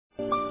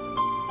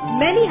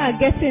Many are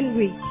getting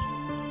rich,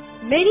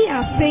 many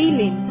are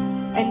failing,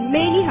 and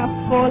many have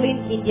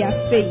fallen in their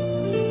faith.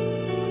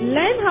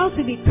 Learn how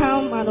to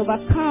become an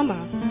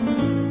overcomer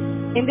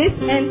in this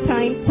end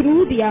time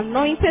through the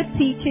anointed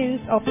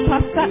teachings of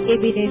Pastor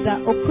Ebenezer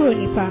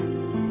Okronipa.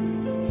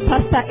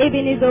 Pastor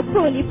Ebenezer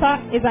Okronipa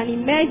is an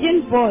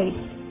emerging voice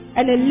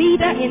and a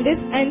leader in this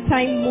end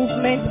time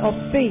movement of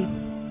faith.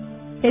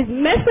 His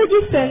message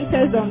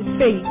centers on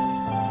faith,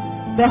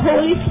 the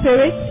Holy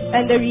Spirit,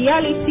 and the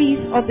realities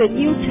of the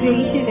new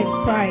creation in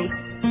Christ.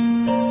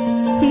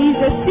 He is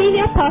the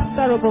senior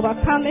pastor of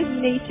Abrahamic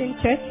Nation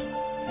Church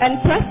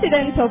and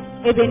president of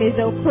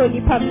Ebenezer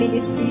Okronipa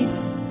Ministries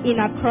in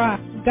Accra,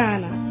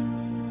 Ghana.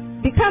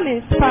 Become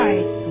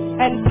inspired,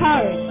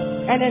 empowered,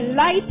 and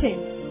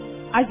enlightened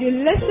as you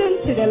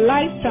listen to the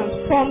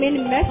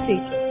life-transforming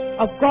message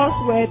of God's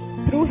Word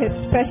through His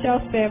special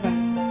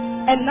servant.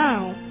 And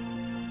now,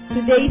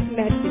 today's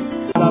message.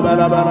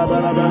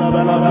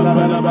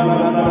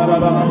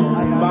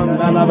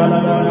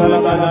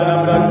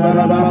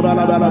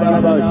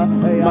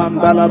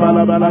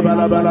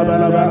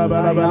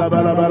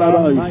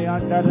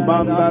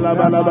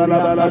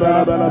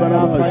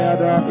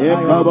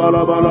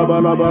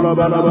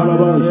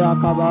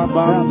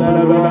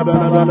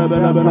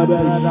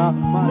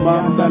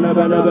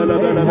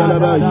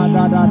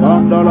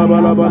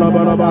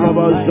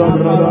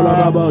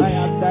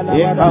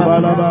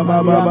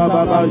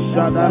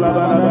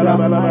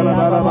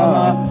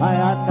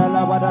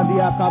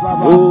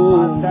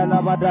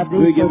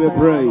 We give you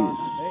praise.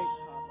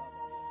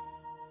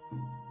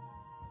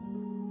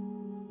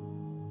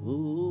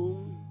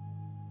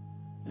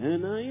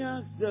 And I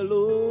asked the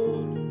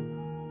Lord,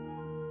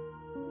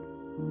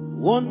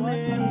 what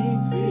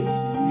name is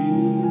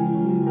you?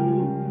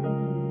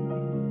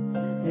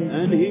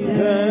 And He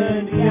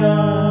said,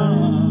 yeah.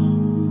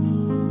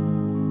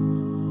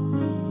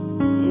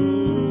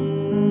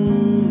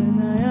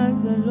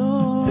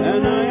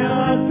 And I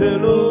asked the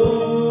Lord,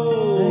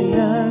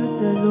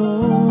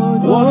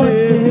 what is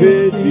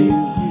it?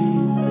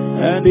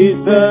 And He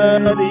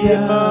said,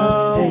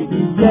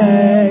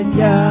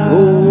 yeah.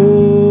 Oh,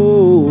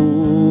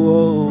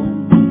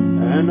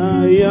 and I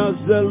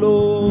asked the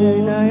Lord,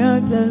 and I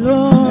asked the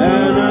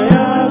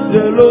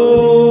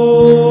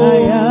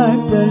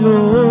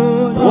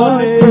Lord,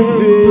 what is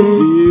it?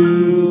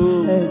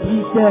 And He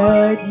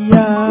said,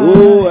 yeah.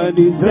 Oh, and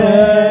He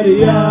said,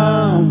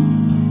 yeah.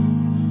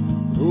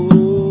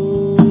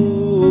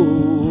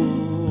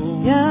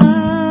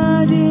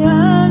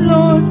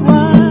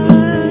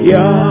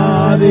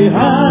 You're the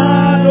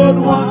hallowed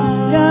one.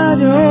 You're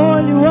the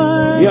holy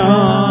one.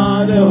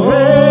 You're the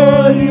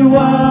holy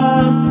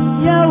one.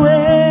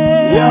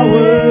 Yahweh,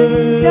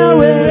 Yahweh,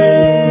 Yahweh,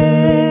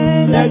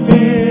 the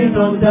King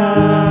of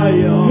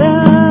Zion.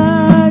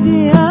 You're the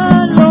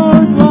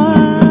hallowed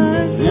one.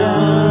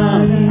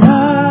 You're the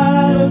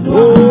hallowed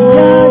one.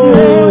 You're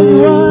the holy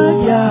one.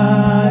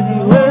 You're the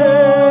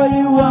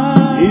holy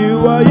one. You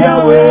are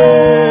Yahweh.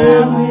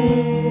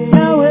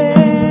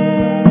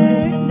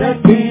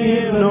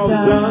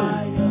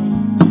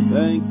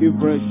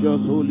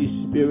 Precious Holy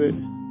Spirit,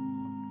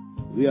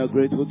 we are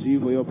grateful to you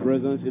for your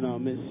presence in our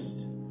midst,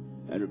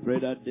 and we pray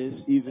that this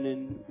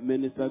evening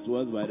minister to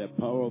us by the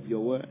power of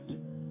your word.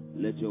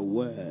 Let your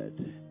word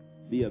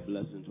be a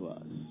blessing to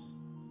us.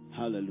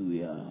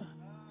 Hallelujah.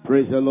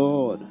 Praise the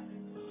Lord.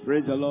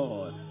 Praise the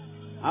Lord.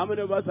 How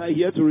many of us are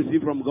here to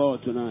receive from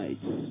God tonight?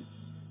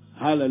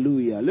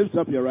 Hallelujah. Lift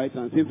up your right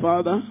hand. Say,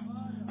 Father,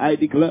 I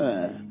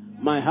declare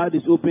my heart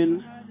is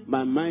open,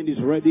 my mind is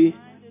ready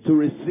to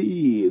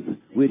receive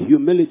with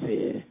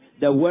humility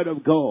the word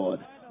of God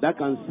that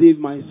can save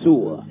my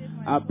soul.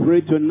 I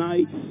pray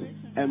tonight,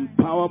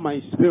 empower my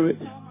spirit,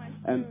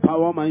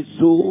 empower my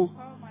soul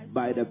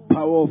by the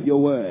power of your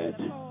word.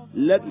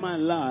 Let my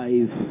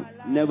life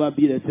never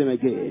be the same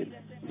again.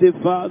 Say,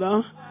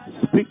 Father,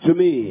 speak to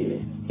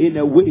me in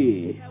a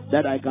way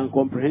that I can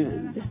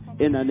comprehend.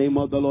 In the name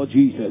of the Lord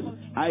Jesus,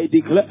 I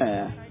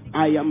declare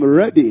I am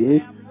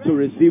ready to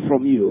receive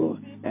from you,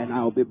 and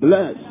I'll be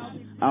blessed.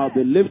 I'll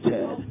be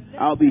lifted,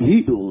 I'll be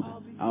healed,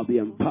 I'll be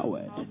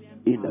empowered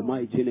in the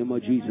mighty name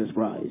of Jesus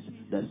Christ,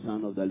 the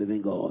Son of the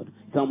living God.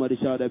 Somebody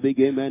shout a big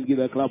amen, give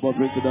a clap of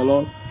praise to the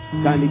Lord.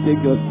 Kindly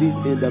take your seat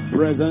in the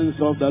presence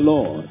of the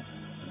Lord.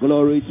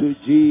 Glory to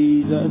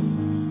Jesus.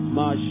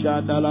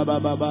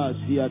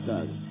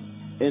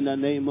 In the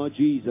name of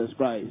Jesus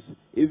Christ.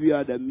 If you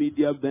are the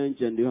media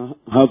bench and you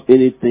have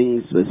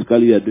anything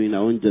specifically you are doing,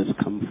 I want just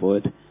come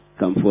forward.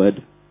 Come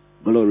forward.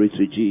 Glory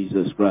to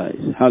Jesus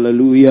Christ.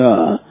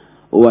 Hallelujah.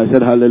 Oh, I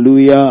said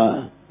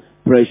hallelujah.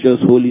 Precious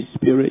Holy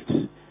Spirit,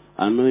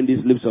 anoint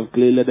these lips of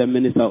clay. Let them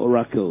minister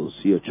oracles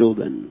to your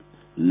children.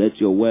 Let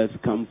your words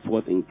come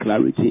forth in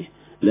clarity.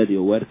 Let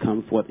your word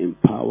come forth in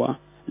power.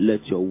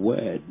 Let your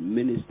word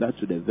minister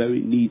to the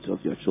very needs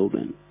of your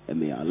children.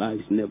 And may our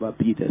lives never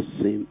be the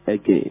same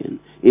again.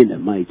 In the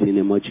mighty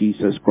name of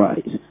Jesus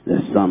Christ, the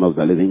Son of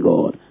the living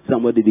God.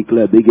 Somebody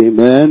declare big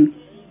amen.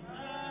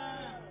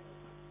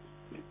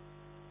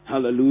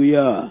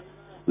 Hallelujah.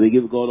 We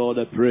give God all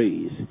the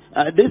praise.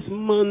 This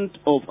month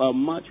of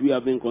March, we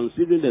have been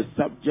considering the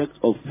subject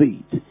of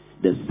faith.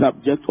 The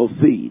subject of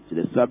faith.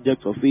 The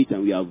subject of faith.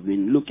 And we have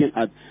been looking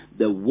at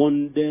the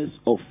wonders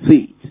of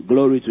faith.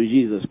 Glory to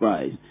Jesus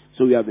Christ.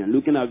 So we have been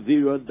looking at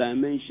various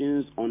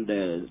dimensions on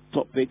the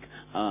topic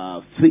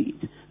faith.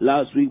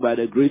 Last week, by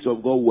the grace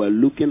of God, we were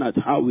looking at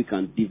how we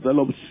can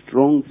develop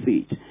strong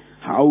faith.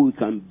 How we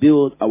can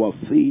build our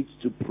faith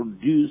to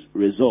produce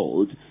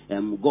results.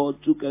 And God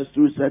took us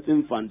through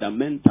certain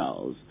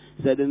fundamentals,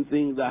 certain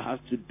things that have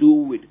to do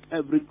with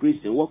every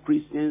Christian, what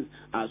Christians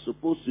are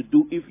supposed to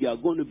do if we are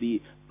going to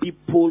be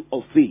people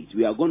of faith.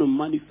 We are going to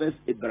manifest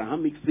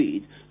Abrahamic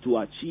faith to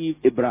achieve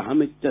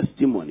Abrahamic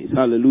testimonies.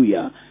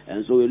 Hallelujah.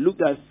 And so we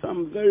looked at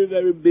some very,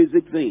 very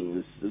basic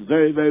things.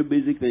 Very, very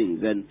basic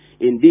things. And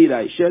indeed,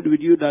 I shared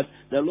with you that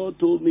the Lord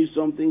told me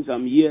something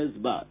some years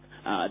back.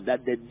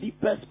 That the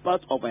deepest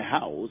part of a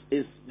house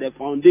is the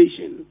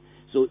foundation.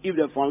 So if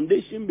the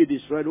foundation be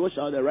destroyed, what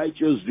shall the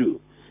righteous do?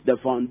 The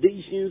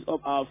foundations of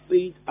our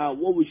faith are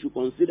what we should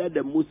consider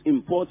the most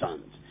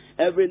important.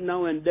 Every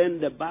now and then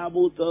the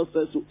Bible tells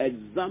us to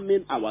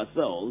examine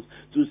ourselves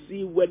to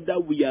see whether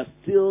we are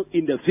still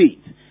in the faith.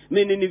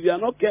 Meaning if you are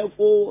not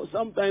careful,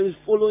 sometimes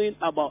following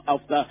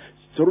after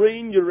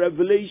strange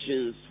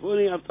revelations,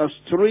 following after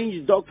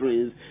strange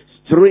doctrines,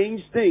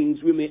 strange things,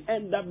 we may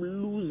end up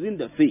losing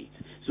the faith.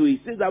 So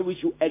he says that we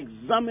should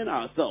examine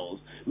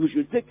ourselves. We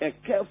should take a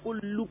careful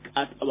look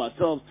at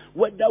ourselves,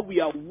 whether we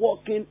are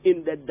walking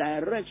in the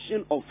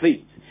direction of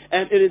faith.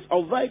 And it is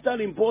of vital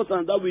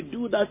importance that we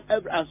do that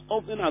as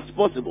often as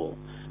possible.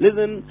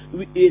 Listen,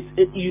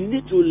 you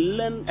need to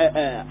learn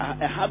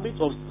a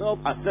habit of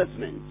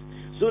self-assessment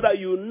so that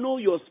you know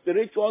your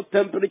spiritual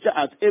temperature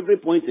at every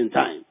point in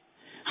time.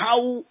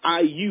 How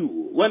are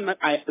you? When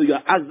you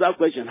ask that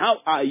question, how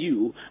are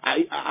you?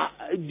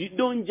 You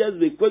don't just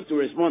be quick to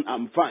respond,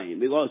 I'm fine.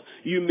 Because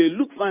you may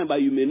look fine,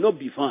 but you may not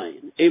be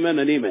fine. Amen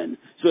and amen.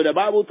 So the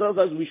Bible tells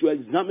us we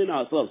should examine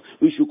ourselves.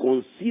 We should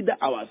consider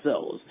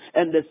ourselves.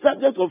 And the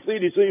subject of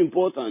faith is so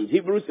important.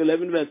 Hebrews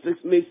 11 verse 6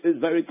 makes this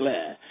very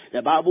clear.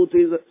 The Bible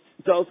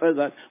tells us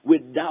that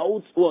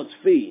without what?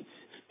 Faith,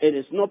 it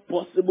is not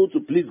possible to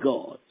please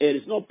God. It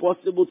is not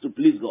possible to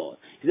please God.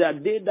 He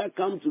said, they that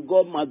come to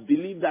God must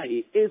believe that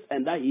He is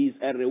and that He is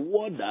a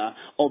rewarder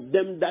of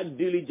them that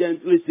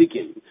diligently seek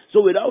Him.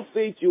 So without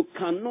faith, you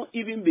cannot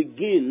even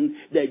begin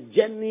the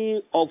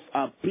journey of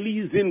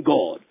pleasing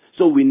God.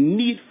 So we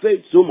need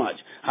faith so much.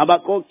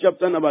 Habakkuk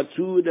chapter number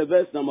 2, the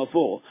verse number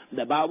 4.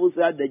 The Bible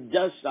said the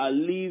just shall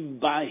live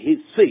by his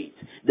faith.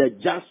 The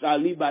just shall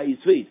live by his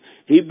faith.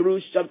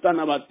 Hebrews chapter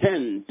number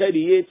 10,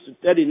 38 to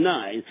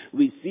 39.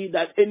 We see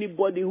that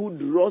anybody who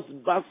draws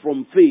back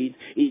from faith,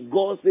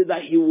 God says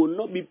that He will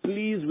not be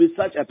pleased with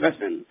such a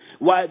person.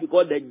 Why?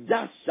 Because the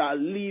just shall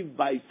live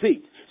by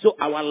faith. So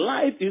our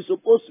life is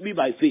supposed to be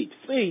by faith.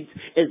 Faith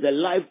is the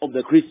life of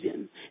the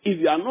Christian. If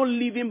you are not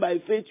living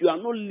by faith, you are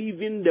not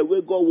living the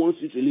way God wants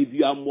you to live.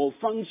 You are more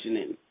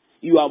functioning.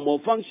 You are more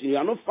functioning. You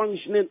are not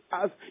functioning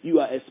as you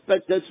are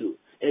expected to.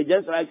 It's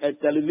just like a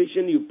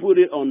television, you put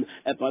it on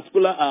a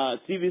particular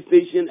TV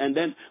station and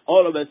then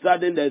all of a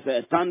sudden there's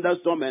a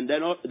thunderstorm and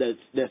then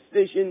the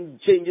station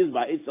changes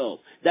by itself.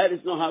 That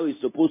is not how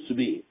it's supposed to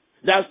be.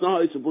 That's not how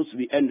it's supposed to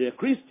be. And in the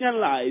Christian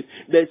life,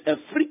 there's a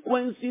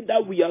frequency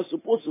that we are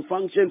supposed to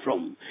function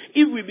from.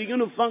 If we begin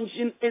to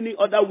function any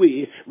other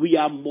way, we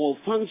are more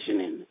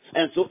functioning.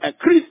 And so a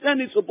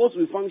Christian is supposed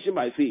to be functioning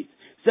by faith.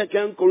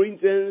 2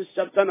 Corinthians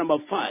chapter number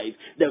 5,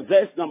 the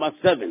verse number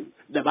 7.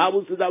 The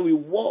Bible says that we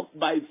walk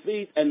by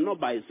faith and not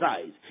by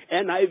sight.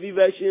 NIV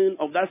version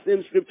of that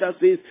same scripture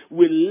says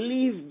we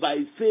live by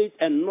faith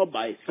and not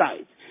by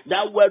sight.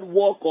 That word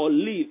walk or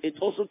live, it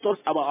also talks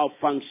about our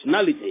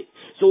functionality.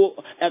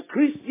 So a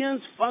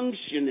Christian's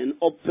functioning,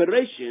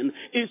 operation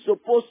is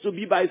supposed to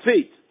be by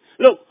faith.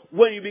 Look,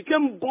 when you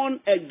became born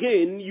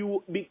again,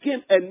 you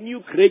became a new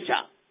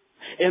creature.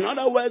 In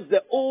other words,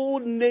 the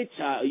old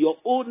nature, your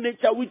old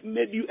nature which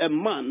made you a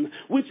man,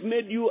 which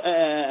made you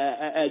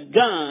a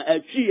Gan,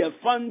 a tree, a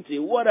fanti,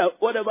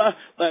 whatever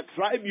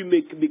tribe you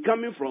may be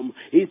coming from,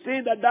 he's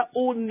saying that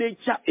old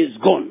nature is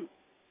gone.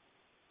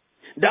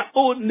 That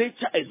old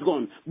nature is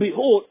gone.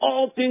 Behold,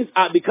 all things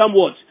are become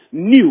what?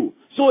 New.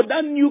 So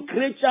that new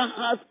creature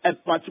has a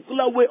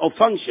particular way of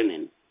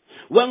functioning.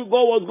 When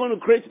God was going to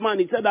create man,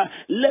 He said that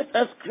let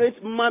us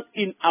create man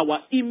in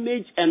our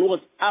image and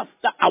what?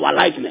 After our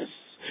likeness.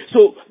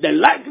 So the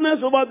likeness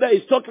over there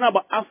is talking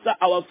about after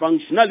our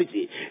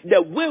functionality.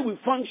 The way we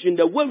function,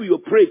 the way we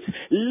operate,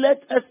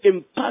 let us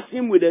impart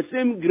Him with the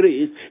same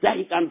grace that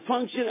He can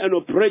function and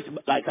operate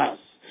like us.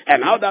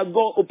 And how does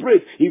God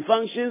operate? He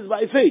functions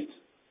by faith.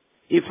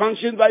 He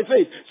functions by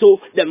faith. So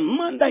the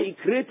man that He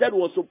created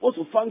was supposed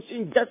to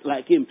function just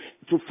like Him,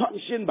 to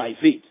function by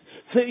faith.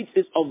 Faith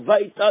is of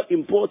vital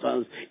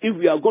importance if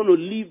we are going to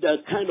live the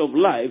kind of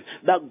life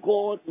that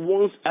God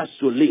wants us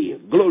to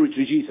live. Glory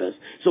to Jesus.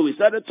 So we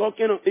started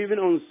talking even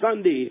on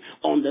Sunday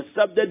on the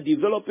subject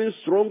developing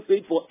strong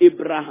faith for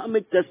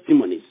Abrahamic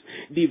testimonies.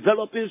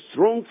 Developing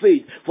strong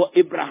faith for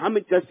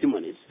Abrahamic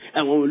testimonies.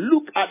 And when we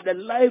look at the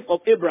life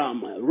of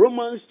Abraham,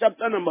 Romans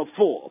chapter number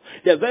 4,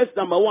 the verse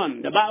number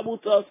 1, the Bible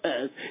tells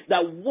us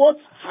that what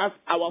has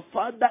our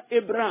father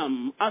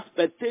Abraham as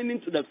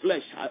pertaining to the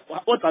flesh,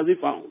 what has he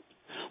found?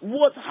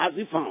 What has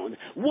he found?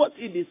 What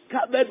he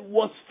discovered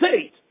was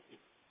faith.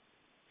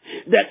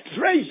 The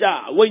treasure,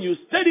 when you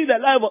study the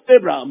life of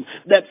Abraham,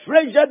 the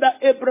treasure that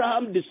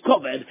Abraham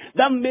discovered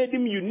that made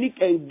him unique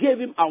and gave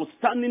him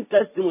outstanding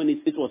testimonies,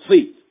 it was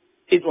faith.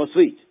 It was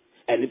faith.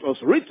 And it was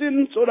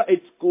written so that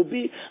it could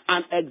be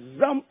an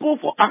example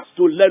for us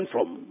to learn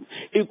from.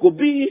 It could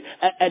be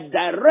a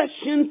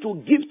direction to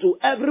give to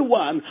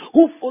everyone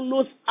who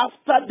follows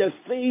after the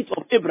faith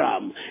of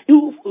Abraham,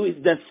 who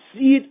is the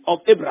seed of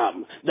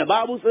Abraham. The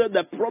Bible says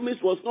the promise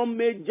was not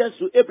made just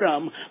to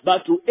Abraham,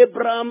 but to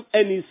Abraham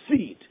and his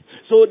seed.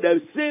 So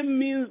the same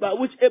means by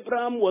which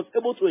Abraham was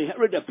able to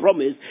inherit the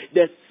promise,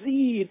 the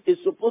seed is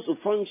supposed to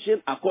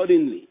function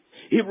accordingly.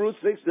 Hebrews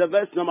 6, the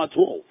verse number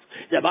 12.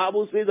 The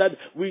Bible says that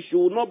we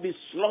should not be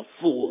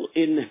slothful,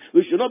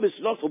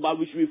 but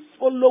we should be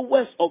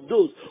followers of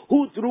those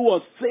who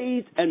through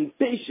faith and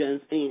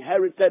patience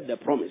inherited the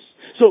promise.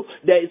 So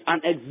there is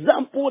an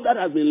example that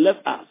has been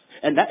left us.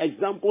 And that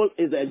example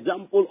is the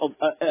example of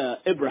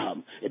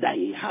Abraham, that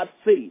he had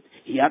faith.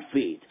 He had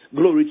faith.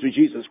 Glory to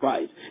Jesus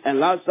Christ. And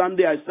last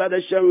Sunday I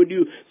started sharing with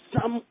you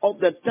some of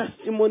the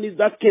testimonies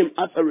that came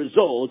as a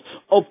result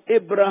of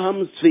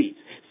Abraham's faith.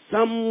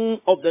 Some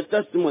of the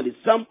testimonies,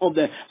 some of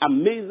the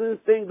amazing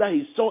things that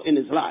he saw in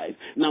his life.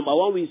 Number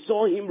one, we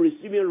saw him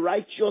receiving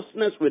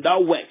righteousness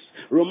without works.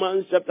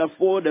 Romans chapter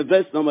 4, the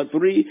verse number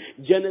 3,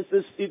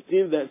 Genesis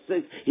 15, verse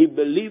 6. He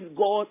believed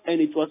God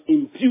and it was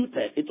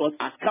imputed. It was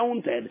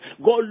accounted.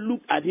 God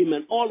looked at him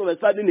and all of a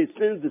sudden his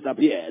sins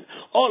disappeared.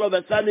 All of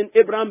a sudden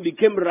Abraham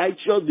became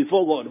righteous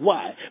before God.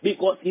 Why?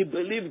 Because he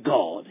believed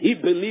God. He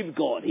believed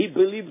God. He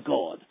believed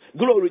God.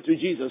 Glory to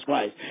Jesus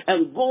Christ.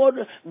 And God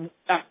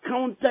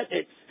accounted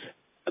it,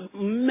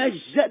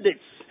 measured it,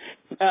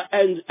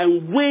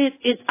 and weighed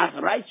it as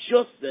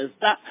righteousness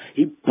that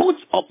he put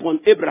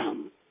upon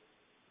Abraham.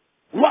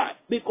 Why?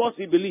 Because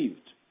he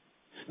believed.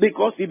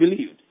 Because he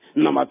believed.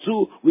 Number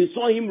 2, we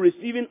saw him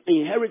receiving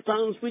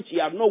inheritance which he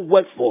had not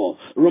worked for.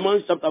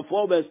 Romans chapter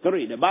 4 verse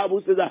 3. The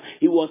Bible says that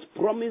he was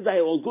promised that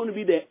he was going to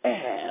be the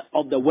heir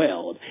of the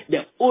world,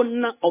 the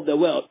owner of the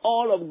world.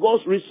 All of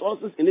God's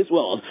resources in this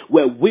world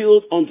were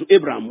willed unto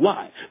Abraham.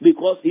 Why?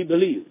 Because he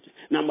believed.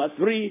 Number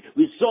 3,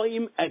 we saw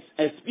him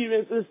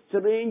experiencing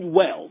strange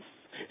wealth.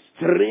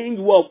 Strange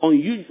wealth,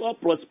 unusual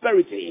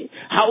prosperity.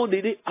 How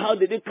did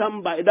it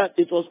come by that?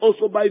 It was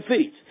also by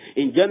faith.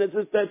 In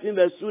Genesis 13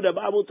 verse 2, the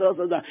Bible tells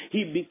us that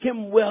he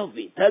became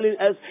wealthy, telling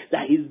us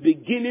that his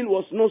beginning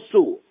was not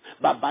so.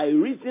 But by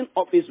reason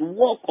of his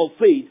work of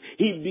faith,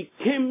 he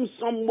became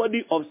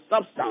somebody of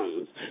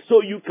substance.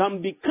 So you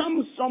can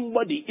become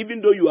somebody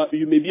even though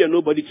you may be a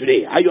nobody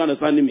today. Are you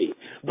understanding me?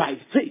 By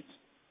faith.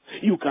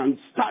 You can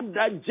start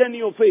that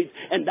journey of faith,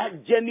 and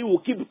that journey will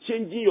keep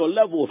changing your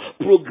level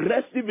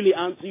progressively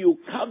until you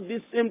have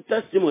this same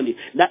testimony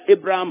that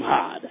Abraham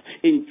had.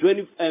 In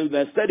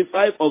verse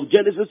 35 of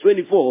Genesis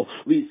 24,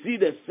 we see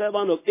the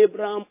servant of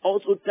Abraham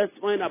also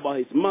testifying about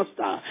his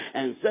master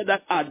and said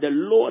that the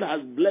Lord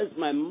has blessed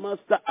my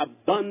master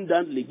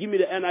abundantly. Give me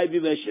the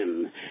NIV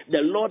version.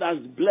 The Lord has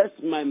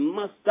blessed my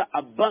master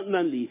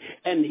abundantly,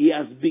 and he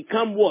has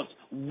become what?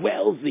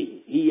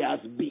 Wealthy. He has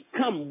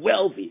become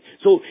wealthy.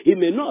 So he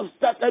may not have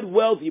started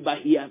wealthy, but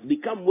he has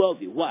become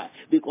wealthy. Why?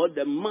 Because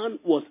the man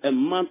was a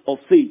man of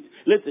faith.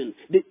 Listen,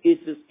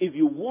 if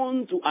you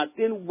want to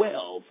attain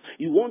wealth,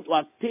 you want to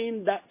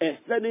attain that a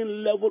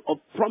certain level of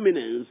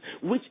prominence,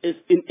 which is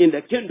in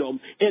the kingdom,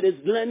 it is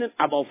learning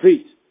about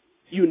faith.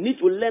 You need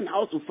to learn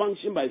how to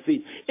function by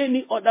faith.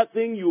 Any other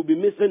thing, you'll be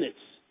missing it.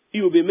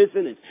 You'll be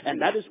missing it.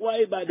 And that is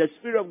why by the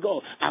Spirit of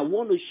God, I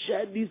want to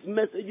share these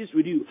messages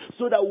with you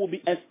so that we'll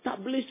be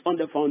established on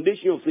the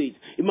foundation of faith.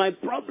 My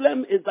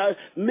problem is that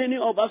many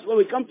of us, when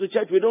we come to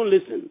church, we don't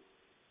listen.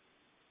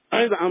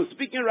 I'm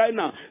speaking right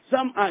now.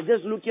 Some are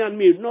just looking at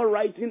me, not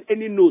writing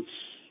any notes,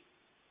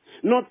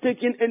 not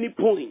taking any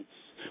points.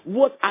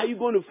 What are you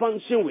going to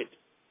function with?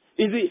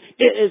 It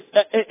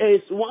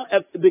is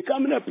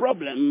becoming a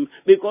problem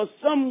because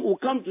some will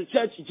come to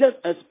church just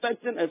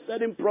expecting a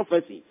certain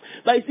prophecy.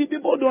 But you see,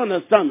 people don't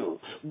understand.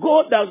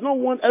 God does not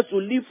want us to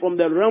live from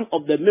the realm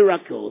of the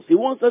miracles. He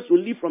wants us to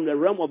live from the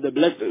realm of the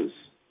blessings.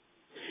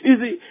 You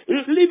see,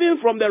 living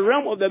from the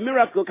realm of the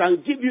miracle can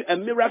give you a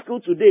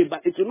miracle today,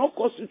 but it will not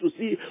cause you to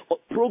see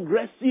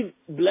progressive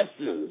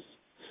blessings.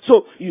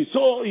 So you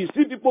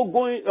see people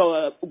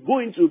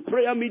going to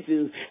prayer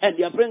meetings and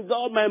they are praying,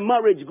 God, my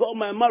marriage, God,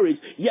 my marriage.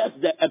 Yes,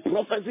 a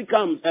prophecy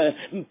comes,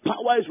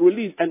 power is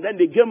released, and then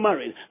they get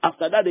married.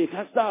 After that, they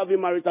start having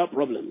marital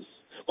problems.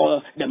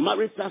 or the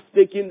marriage starts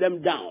taking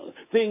them down.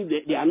 Think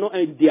that they are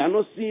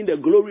not seeing the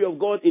glory of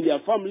God in their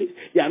families.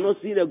 They are not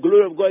seeing the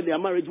glory of God in their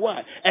marriage.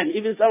 Why? And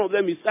even some of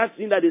them, you start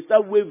seeing that they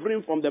start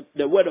wavering from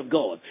the word of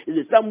God.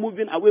 They start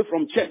moving away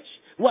from church.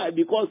 Why?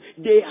 Because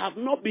they have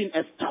not been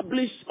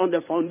established on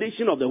the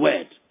foundation of the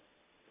word.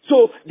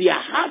 So their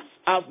hearts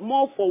are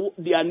more for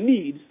their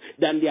needs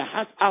than their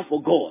hearts are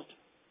for God.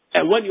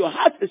 And when your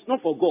heart is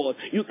not for God,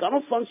 you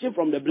cannot function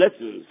from the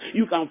blessings.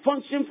 You can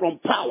function from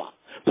power.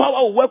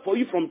 Power will work for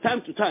you from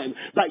time to time.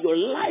 But your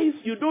life,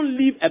 you don't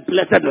live a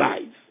blessed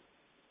life.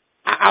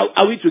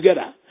 Are we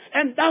together?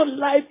 And that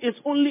life is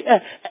only,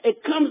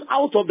 it comes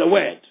out of the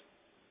word.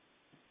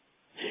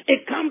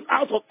 It comes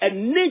out of a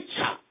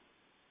nature,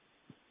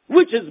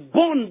 which is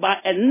born by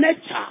a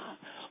nature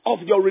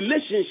of your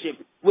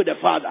relationship with the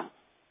Father.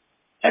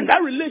 And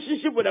that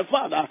relationship with the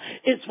Father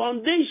is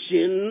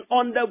foundation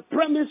on the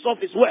premise of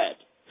His word.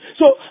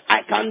 So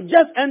I can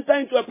just enter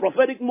into a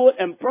prophetic mode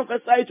and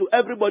prophesy to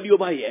everybody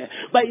over here.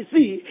 But you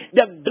see,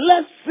 the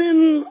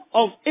blessing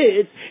of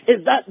it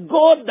is that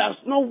God does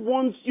not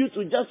want you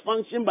to just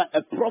function by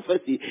a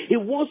prophecy. He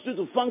wants you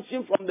to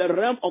function from the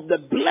realm of the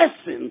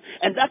blessing.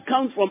 And that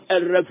comes from a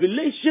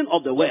revelation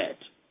of the word.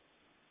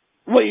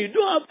 When you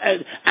don't have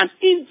an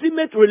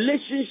intimate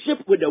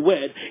relationship with the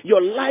word,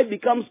 your life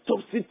becomes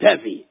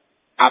topsy-turvy.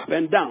 Up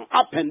and down,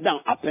 up and down,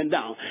 up and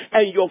down.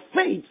 And your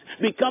faith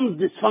becomes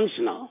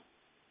dysfunctional.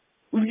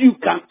 You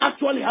can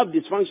actually have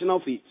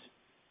dysfunctional faith.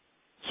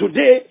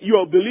 Today, you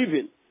are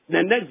believing.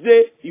 The next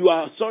day, you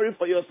are sorry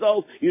for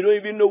yourself. You don't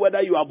even know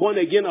whether you are born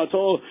again at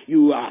all.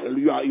 You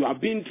are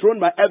being thrown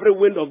by every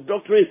wind of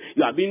doctrine.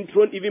 You are being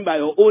thrown even by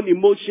your own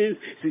emotions.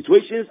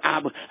 Situations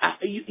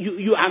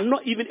you are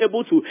not even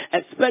able to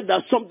expect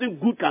that something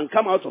good can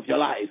come out of your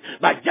life.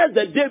 But just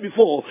the day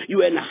before, you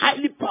were in a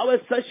highly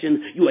powered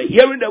session. You were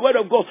hearing the word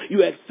of God. You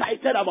were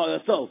excited about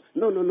yourself.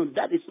 No.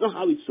 That is not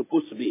how it's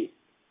supposed to be.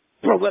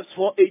 Proverbs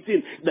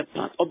 4:18, the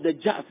path of the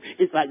just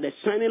is like the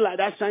shining light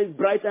that shines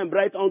brighter and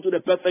brighter unto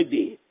the perfect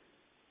day.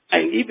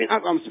 And even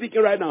as I'm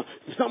speaking right now,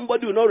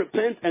 somebody will not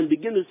repent and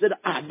begin to say,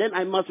 then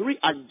I must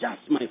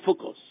readjust my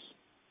focus.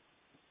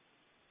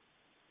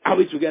 Are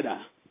we together?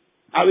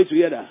 Are we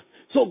together?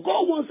 So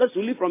God wants us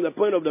to live from the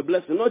point of the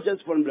blessing, not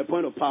just from the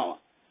point of power,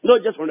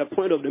 not just from the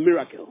point of the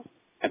miracle.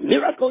 A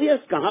miracle,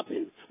 yes, can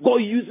happen. God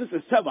uses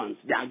His servants.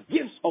 They are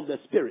gifts of the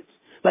Spirit.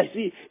 But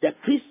see, the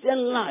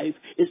Christian life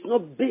is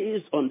not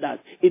based on that.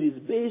 It is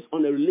based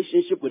on a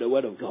relationship with the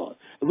Word of God,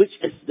 which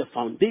is the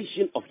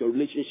foundation of your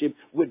relationship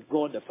with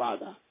God the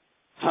Father.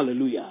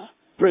 Hallelujah.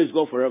 Praise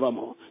God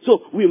forevermore.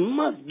 So we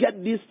must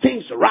get these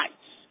things right.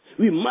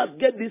 We must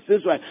get these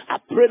things right. I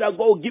pray that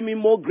God will give me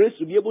more grace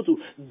to be able to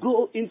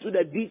go into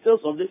the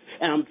details of this.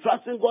 And I'm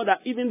trusting God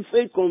that even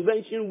Faith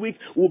Convention Week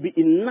will be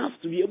enough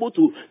to be able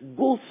to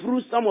go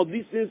through some of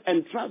these things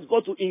and trust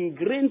God to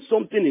ingrain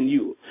something in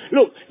you.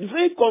 Look,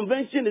 Faith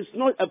Convention is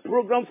not a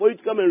program for you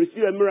to come and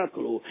receive a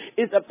miracle.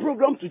 It's a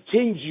program to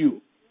change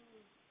you.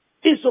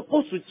 It's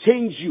supposed to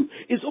change you.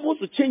 It's supposed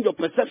to change your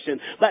perception.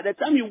 By the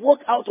time you walk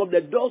out of the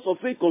doors of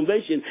Faith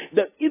Convention,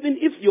 that even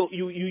if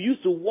you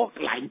used to walk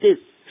like this,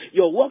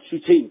 your walk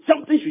should change.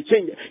 Something should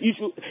change.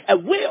 A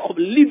way of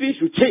living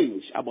should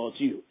change about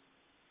you.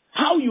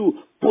 How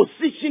you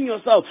position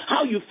yourself,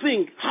 how you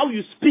think, how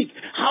you speak,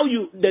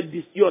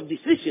 your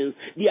decisions,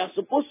 they are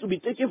supposed to be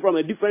taken from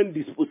a different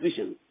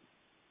disposition.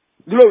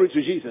 Glory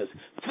to Jesus.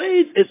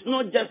 Faith is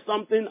not just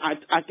something,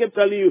 I kept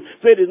telling you,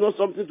 faith is not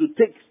something to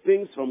take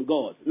things from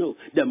God. No.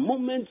 The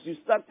moment you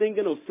start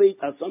thinking of faith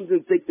as something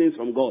to take things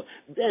from God,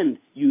 then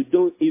you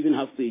don't even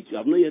have faith. You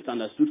have not yet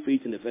understood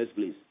faith in the first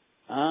place.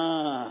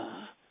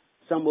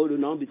 Somebody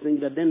will now be thinking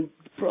that then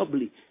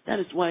probably. That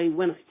is why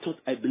when I thought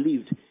I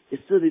believed, it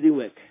still didn't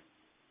work.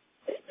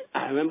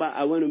 I remember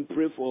I went and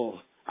prayed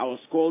I was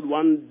called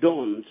one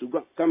dawn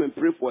to come and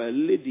pray for a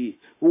lady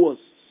who was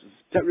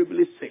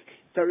terribly sick.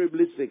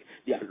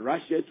 They had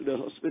rushed her to the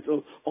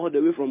hospital all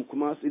the way from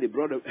Kumasi. They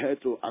brought her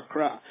to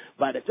Accra.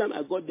 By the time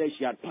I got there,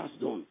 she had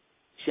passed on.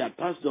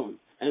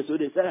 And so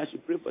they said I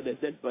should pray for the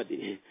dead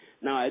body.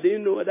 Now, I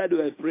didn't know whether they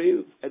were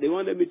praying. They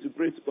wanted me to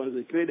pray to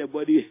consecrate the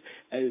body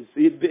and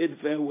say bid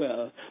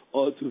farewell,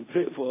 or to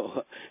pray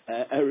for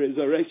a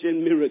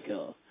resurrection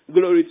miracle.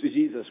 Glory to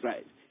Jesus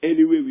Christ.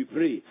 Anyway, we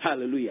pray.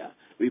 Hallelujah.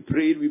 We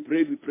prayed.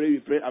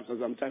 After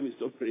some time, we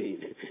stopped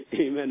praying.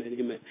 Amen and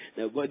amen.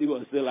 The body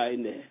was still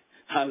lying there.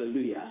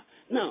 Hallelujah.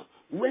 Now,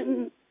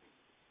 when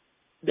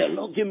the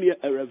Lord gave me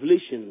a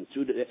revelation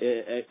to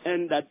the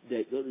end that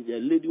the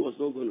lady was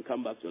not going to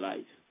come back to life.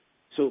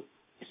 So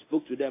I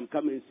spoke to them,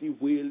 come and see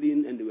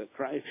wailing, and they were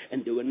crying,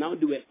 and they were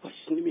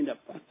questioning me. The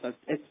pastor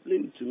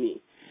explained to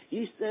me.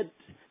 He said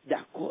that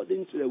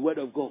according to the word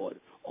of God,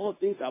 all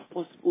things are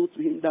possible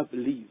to him that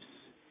believes.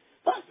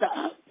 Pastor,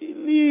 I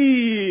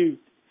believe.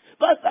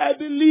 Pastor, I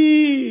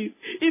believe.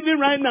 Even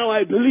right now,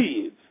 I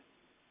believe.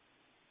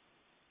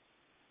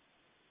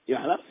 You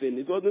are laughing.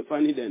 It wasn't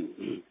funny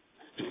then.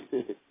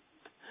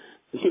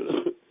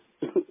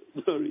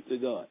 Glory to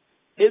God.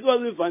 It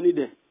wasn't funny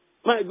then.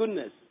 My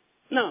goodness.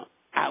 Now,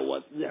 I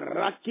was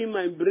racking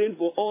my brain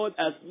for all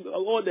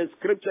the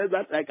scriptures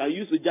that I can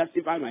use to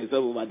justify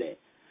myself over there.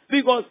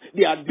 Because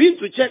they had been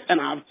to church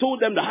and I have told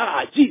them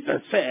that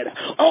Jesus said,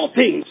 all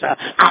things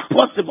are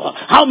possible.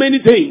 How many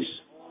things?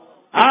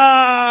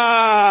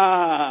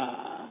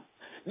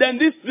 Then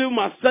this film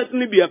must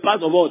certainly be a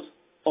part of what?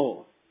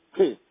 Oh.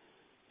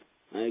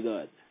 My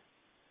God.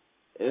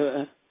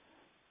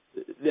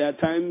 There are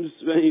times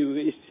when you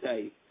wish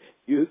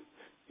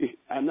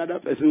another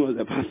person was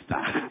a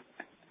pastor.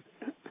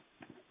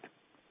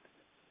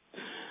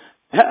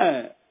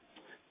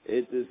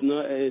 It is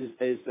not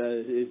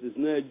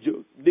a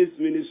joke. This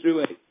ministry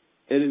work,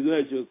 it is not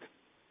a joke.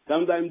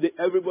 Sometimes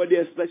everybody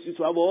expects you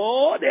to have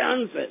all the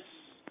answers.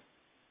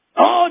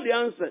 All the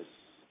answers.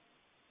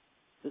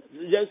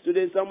 Just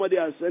today, somebody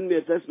has sent me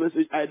a text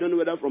message. I don't know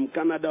whether from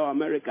Canada or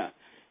America.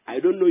 I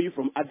don't know you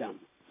from Adam.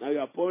 Now you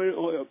are pouring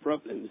all your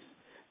problems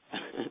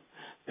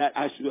that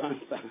I should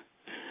answer.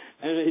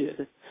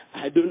 And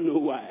I don't know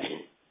why.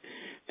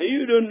 And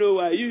you don't know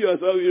why. You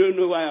yourself, you don't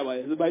know why.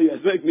 But you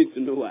expect me to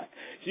know why.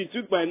 She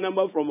took my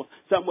number from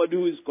somebody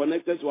who is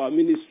connected to our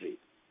ministry.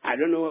 I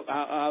don't know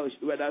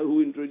whether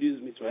who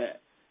introduced me to her.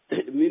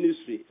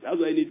 Ministry. That's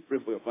why I need to pray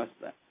for your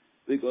pastor.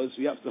 Because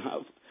we have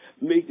to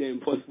make the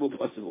impossible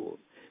possible.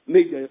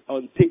 Make the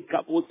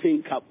unthinkable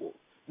thinkable.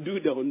 Do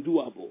the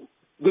undoable.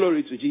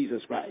 Glory to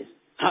Jesus Christ.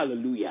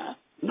 Hallelujah.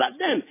 But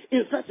then,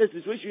 in such a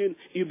situation,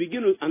 you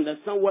begin to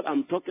understand what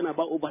I'm talking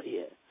about over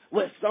here.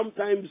 Where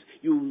sometimes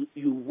you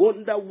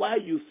wonder why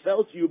you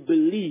felt you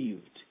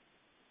believed,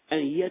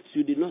 and yet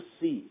you did not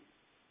see.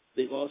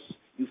 Because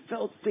you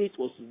felt faith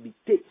was to be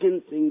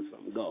taking things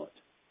from God.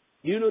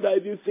 Do you know that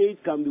even faith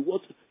can be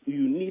what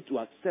you need to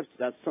accept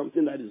that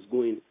something that is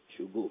going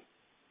should go?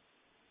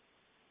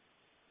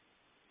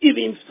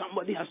 Even if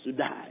somebody has to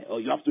die or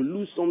you have to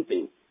lose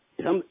something,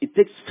 it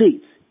takes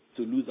faith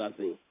to lose that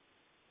thing.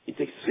 It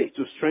takes faith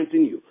to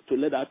strengthen you, to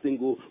let that thing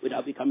go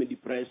without becoming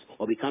depressed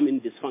or becoming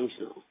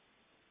dysfunctional.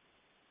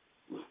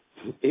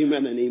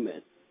 Amen and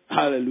amen.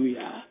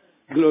 Hallelujah.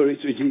 Glory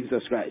to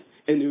Jesus Christ.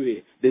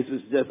 Anyway, this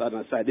is just an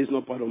aside. This is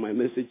not part of my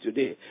message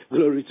today.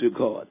 Glory to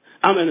God.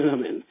 Amen and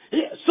amen.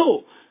 Yeah,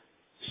 so,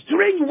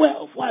 strange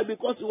wealth. Why?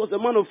 Because he was a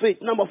man of faith.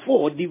 Number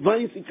 4,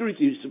 divine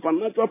security,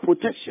 supernatural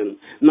protection.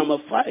 Number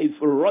 5,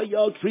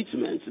 royal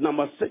treatment.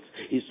 Number 6,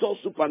 he saw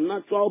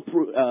supernatural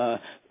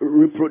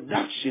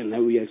reproduction.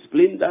 And we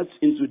explained that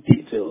into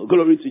detail.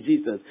 Glory to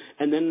Jesus.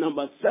 And then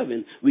number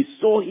 7, we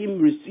saw him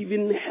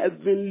receiving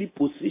heavenly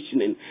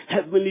positioning,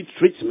 heavenly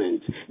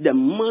treatment. The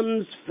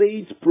man's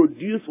faith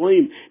produced for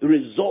him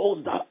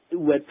results that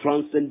were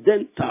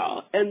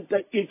transcendental,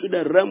 entered into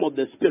the realm of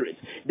the spirit.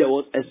 There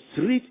was a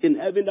street in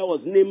heaven that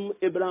was named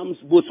Abraham's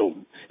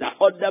bosom. That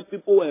other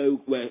people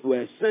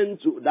were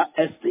sent to that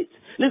estate.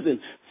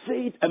 Listen,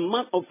 faith, a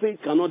man of faith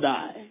cannot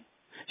die.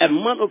 A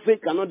man of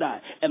faith cannot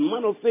die. A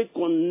man of faith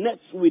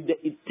connects with the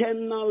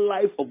eternal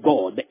life of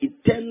God, the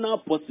eternal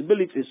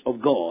possibilities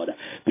of God.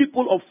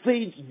 People of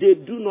faith, they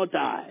do not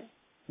die.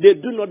 They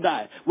do not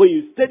die. When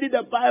you study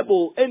the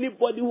Bible,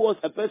 anybody who was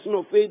a person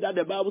of faith that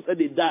the Bible said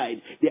they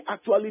died, they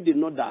actually did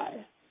not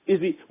die. You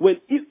see,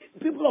 if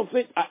people of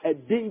faith are a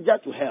danger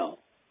to hell.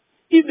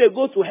 If they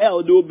go to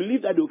hell, they will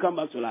believe that they will come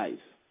back to life.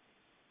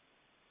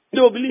 They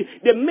will believe,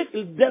 they make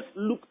death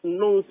look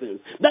nonsense.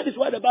 That is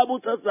why the Bible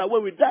tells us that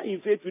when we die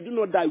in faith, we do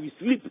not die, we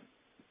sleep.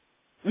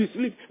 We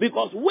sleep.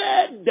 Because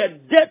where the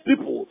dead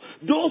people,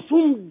 those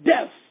whom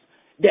death,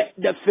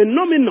 the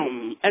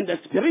phenomenon and the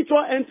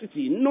spiritual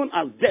entity known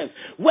as death,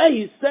 where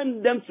he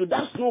sent them to,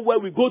 that's not where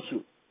we go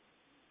to.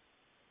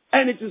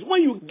 And it is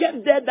when you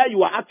get there that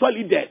you are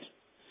actually dead.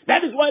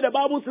 That is why the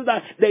Bible says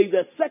that there is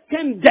a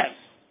second death,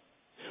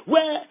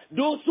 where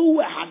those who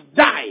have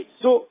died,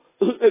 so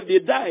they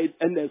died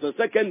and there's a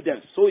second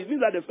death. So it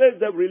means that the first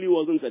death really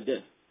wasn't a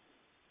death.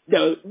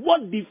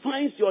 What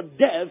defines your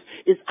death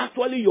is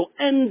actually your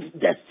end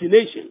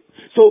destination.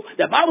 So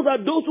the Bible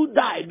says those who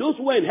died, those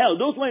who were in hell,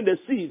 those who were in the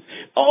seas,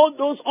 all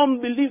those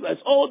unbelievers,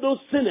 all those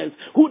sinners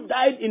who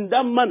died in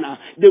that manner,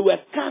 they were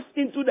cast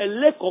into the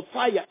lake of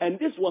fire, and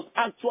this was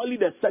actually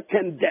the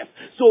second death.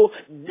 So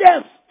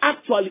death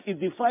actually is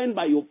defined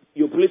by your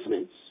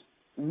placements,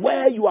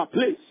 where you are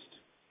placed.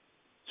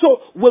 So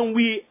when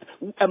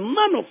a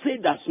man of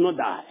faith does not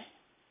die,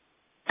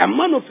 a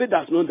man of faith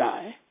does not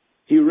die,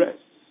 he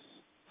rests.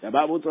 The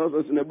Bible tells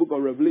us in the book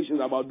of Revelation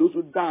about those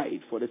who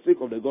died for the sake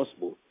of the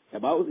gospel. The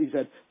Bible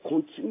said,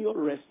 continue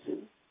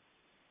resting.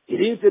 He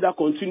didn't say that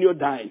continue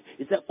dying.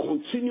 He said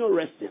continue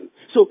resting.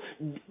 So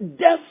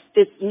death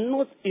is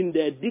not in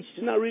the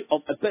dictionary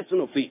of a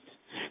person of faith.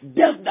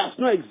 Death does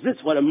not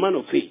exist for a man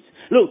of faith.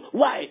 Look,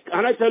 why?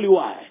 Can I tell you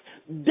why?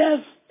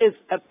 Death is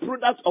a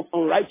product of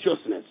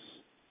unrighteousness.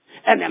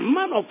 And a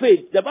man of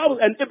faith, the Bible,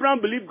 and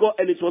Abraham believed God,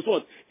 and it was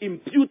what?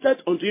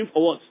 Imputed unto him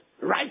for what?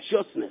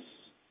 Righteousness.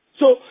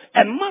 So,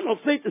 a man of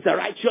faith is a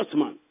righteous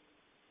man.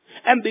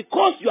 And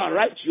because you are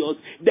righteous,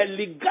 the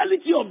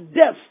legality of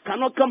death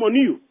cannot come on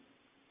you.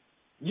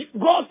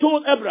 God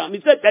told Abraham,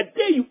 he said, the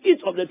day you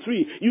eat of the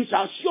tree, you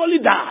shall surely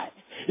die.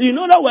 In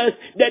other words,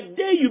 the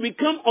day you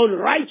become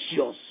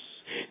unrighteous,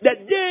 The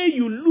day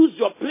you lose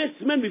your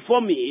placement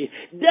before me,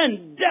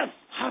 then death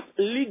has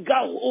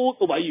legal hold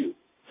over you.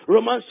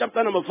 Romans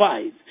chapter number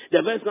 5,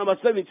 the verse number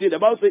 17, the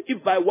Bible says,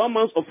 if by one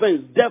man's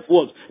offense death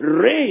was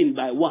reigned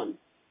by one,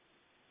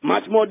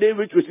 much more they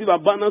which receive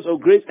abundance of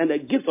grace and the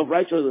gift of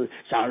righteousness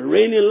shall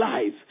reign in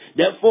life.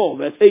 Therefore,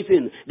 verse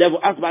 18,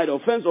 therefore as by the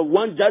offense of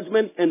one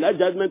judgment, and that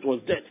judgment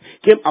was death,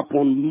 came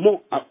upon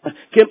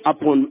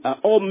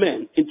all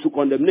men into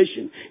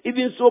condemnation.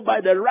 Even so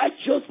by the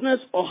righteousness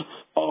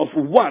of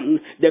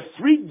one, the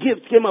free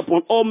gift came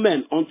upon all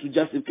men unto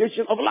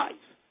justification of life.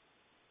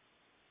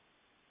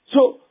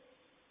 So,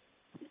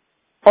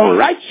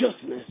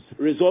 unrighteousness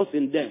results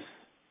in death.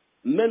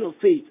 Men of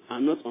faith are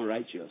not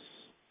unrighteous.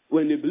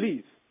 When they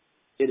believe,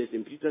 it is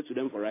imputed to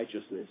them for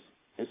righteousness.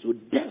 And so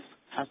death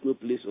has no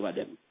place over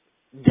them.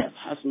 Death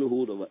has no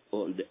hold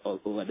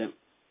over them.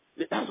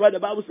 That's why the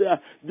Bible says,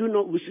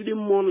 we shouldn't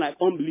mourn like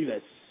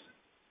unbelievers.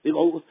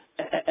 Because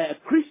a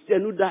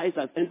Christian who dies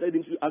has entered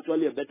into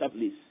actually a better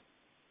place.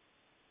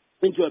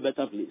 Into a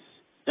better place.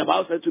 The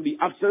Bible says to be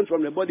absent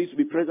from the body, to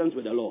be present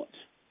with the Lord.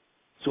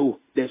 So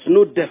there's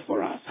no death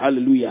for us.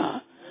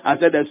 Hallelujah. I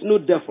said there's no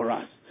death for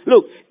us.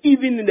 Look,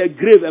 even in the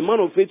grave, a man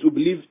of faith will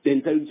believe the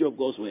integrity of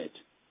God's word.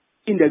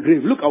 In the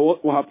grave, look at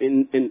what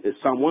happened in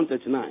Psalm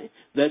 139,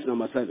 verse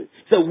number 7.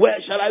 So where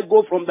shall I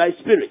go from thy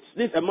spirit?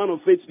 This is a man of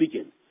faith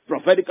speaking.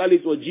 Prophetically,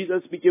 it was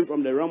Jesus speaking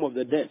from the realm of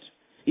the dead.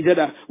 He said,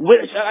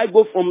 where shall I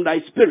go from thy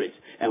spirit?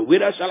 And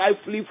whither shall I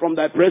flee from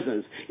thy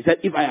presence? He said,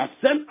 if I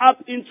ascend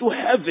up into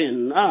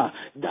heaven,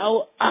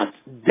 thou art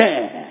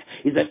there.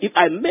 He said, if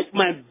I make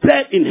my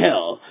bed in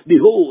hell,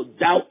 behold,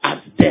 thou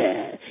art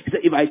there. He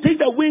said, if I take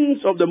the wings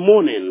of the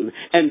morning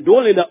and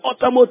dwell in the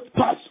uttermost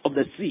parts of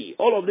the sea.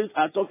 All of these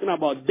are talking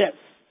about death.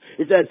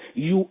 He said,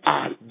 you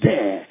are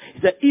there.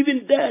 He said,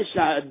 even there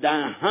shall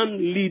thy hand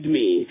lead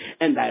me,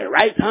 and thy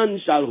right hand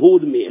shall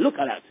hold me. Look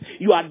at that.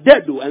 You are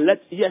dead though, and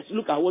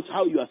look at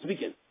how you are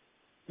speaking.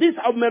 This is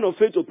how men of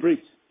faith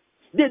operate.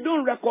 They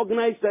don't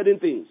recognize certain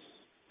things.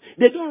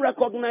 They don't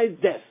recognize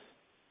death.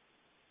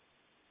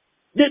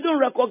 They don't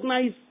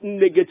recognize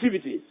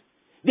negativities.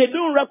 They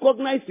don't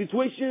recognize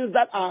situations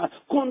that are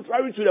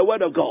contrary to the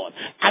word of God.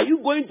 Are you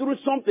going through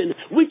something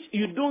which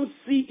you don't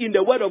see in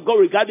the word of God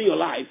regarding your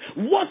life?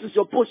 What is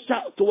your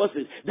posture towards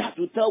it? That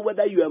will tell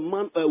whether you are a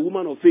man or a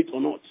woman of faith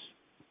or not.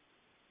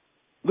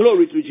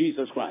 Glory to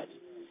Jesus Christ.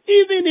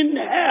 Even in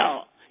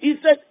hell, he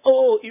said,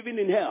 even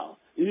in hell.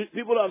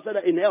 People have said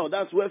that in hell,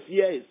 that's where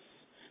fear is.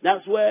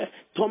 That's where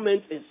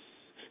torment is.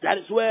 That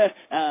is where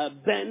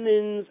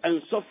burnings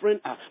and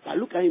suffering are. But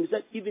look at him. He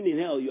said, even in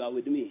hell, you are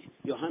with me.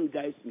 Your hand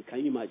guides me.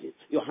 Can you imagine?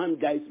 Your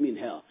hand guides me in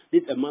hell.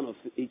 This is a man of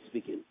faith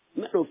speaking.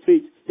 Man of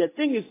faith. The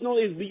thing is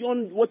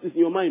beyond what is in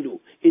your mind,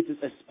 though. It is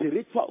a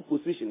spiritual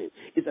positioning.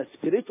 It's a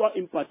spiritual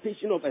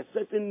impartation of a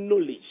certain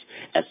knowledge,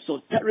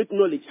 esoteric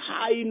knowledge,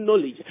 high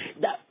knowledge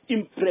that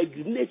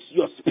impregnates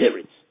your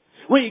spirit.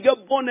 When you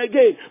get born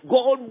again,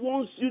 God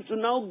wants you to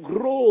now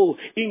grow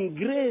in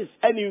grace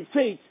and in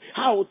faith.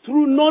 How?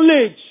 Through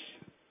knowledge.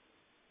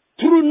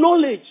 Through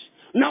knowledge.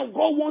 Now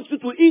God wants you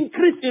to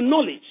increase in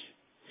knowledge.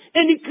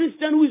 Any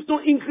Christian who is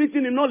not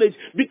increasing in knowledge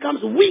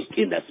becomes weak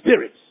in the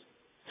spirit.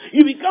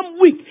 You become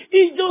weak.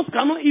 Angels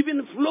cannot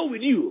even flow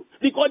with you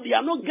because they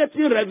are not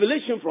getting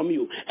revelation from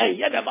you. And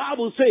yet the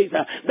Bible says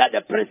that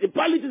the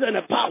principalities and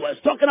the powers,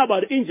 talking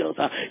about angels,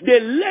 they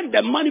learn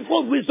the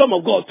manifold wisdom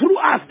of God through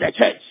us, the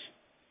church.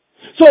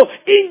 So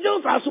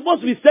angels are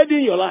supposed to be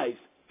studying your life.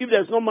 If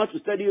there's not much to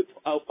study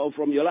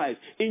from your life,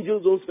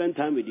 angels don't spend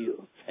time with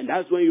you. And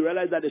that's when you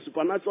realize that the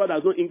supernatural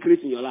does not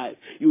increase in your life.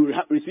 You will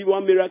receive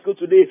one miracle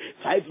today,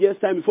 5 years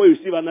time before you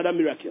receive another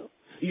miracle.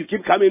 You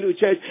keep coming to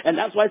church, and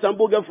that's why some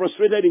people get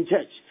frustrated in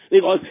church.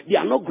 Because they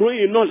are not growing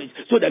in knowledge.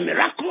 So the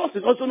miraculous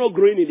is also not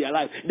growing in their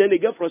life. Then they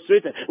get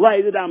frustrated. Why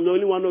is it that I'm the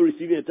only one not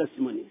receiving a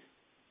testimony?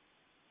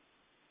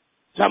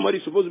 Somebody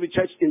is supposed to be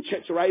in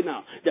church right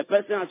now. The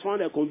person has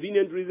found a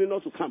convenient reason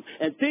not to come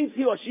and thinks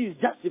he or she is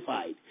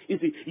justified. You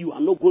see, you are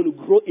not going to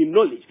grow in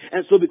knowledge.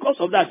 And so because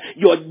of that,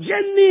 your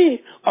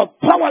journey of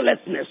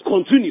powerlessness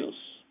continues.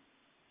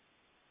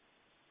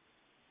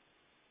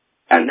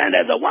 And then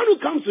there's the one who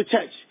comes to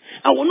church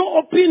and will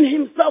not open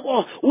himself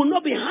or will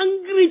not be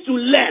hungry to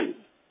learn.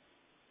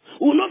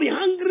 Will not be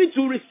hungry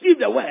to receive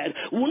the word.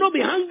 Will not be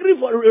hungry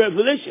for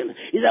revelation.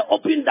 He said,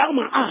 open down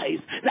my eyes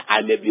that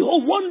I may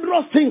behold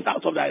wondrous things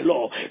out of thy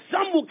law.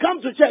 Some will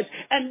come to church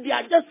and they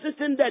are just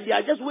sitting there. They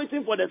are just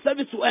waiting for the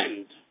service to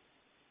end.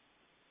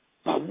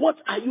 But what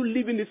are you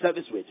leaving the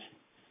service with?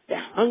 The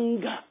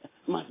hunger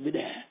must be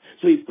there.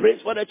 So he prays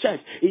for the church.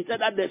 He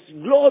said that the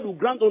Lord will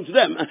grant unto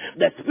them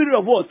the spirit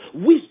of what?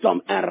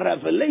 Wisdom and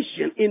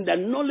revelation in the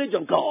knowledge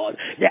of God.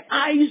 The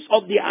eyes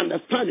of their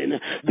understanding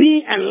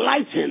being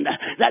enlightened,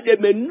 that they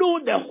may know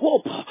the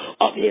hope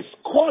of his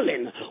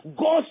calling,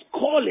 God's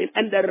calling,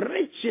 and the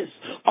riches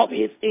of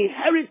his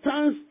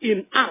inheritance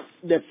in us,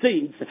 the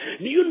saints.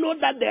 Do you know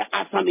that there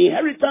are some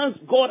inheritance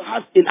God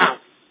has in us?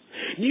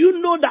 Do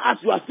you know that as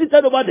you are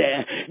seated over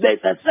there, there's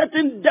a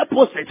certain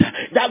deposit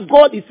that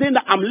God is saying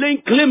that I'm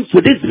laying claims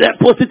to this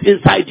deposit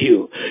inside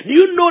you? Do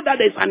you know that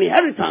there's an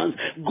inheritance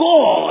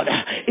God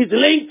is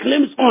laying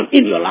claims on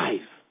in your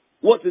life?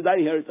 What is that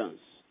inheritance?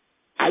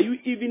 Are you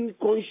even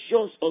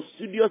conscious or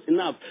studious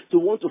enough to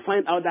want to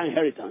find out that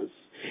inheritance?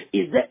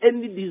 Is there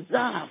any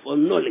desire for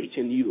knowledge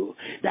in you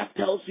that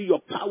tells you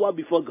your power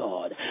before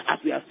God? As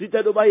we are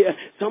seated over here,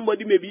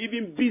 somebody may be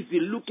even busy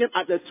looking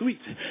at a tweet,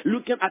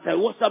 looking at a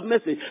WhatsApp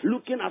message,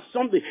 looking at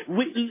something.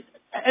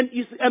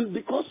 And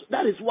because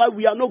that is why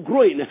we are not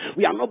growing,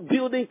 we are not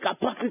building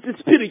capacity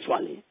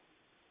spiritually.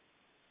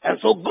 And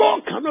so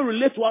God cannot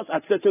relate to us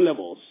at certain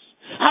levels.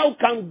 How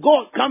can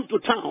God come to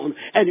town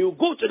and you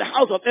go to the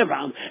house of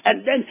Abraham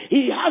and then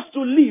he has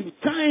to leave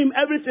time?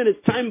 Everything is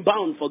time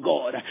bound for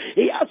God.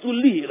 He has to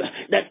leave.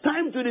 The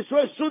time to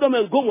destroy Sodom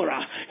and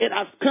Gomorrah, it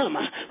has come.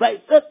 But he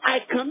said,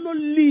 I cannot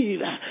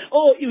leave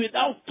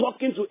without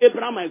talking to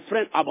Abraham, my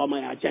friend, about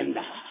my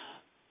agenda.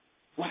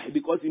 Why?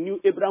 Because he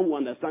knew Abraham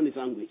would understand his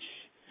language.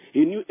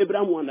 He knew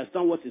Abraham would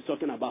understand what he's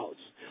talking about.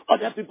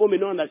 Other people may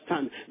not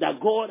understand that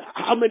God,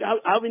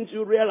 haven't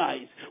you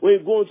realized when you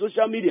go on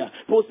social media,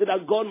 posted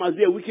that God must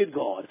be a wicked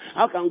God?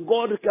 How can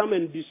God come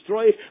and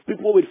destroy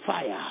people with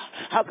fire?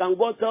 How can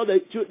God tell the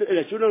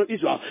children of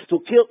Israel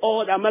to kill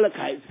all the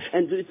Amalekites?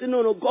 And they say,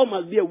 no, God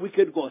must be a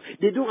wicked God.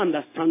 They don't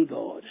understand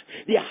God.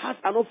 Their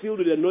hearts are not filled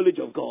with the knowledge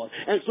of God.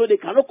 And so they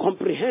cannot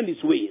comprehend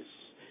his ways.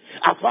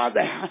 As far as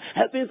the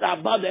heavens are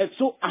above the earth,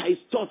 so are his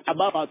thoughts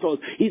above our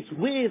thoughts. His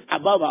ways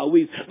above our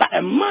ways. But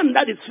a man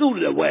that is filled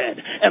with the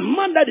word, a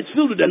man that is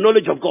filled with the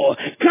knowledge of God,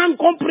 can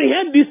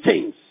comprehend these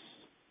things.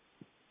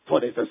 For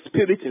there is a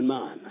spirit in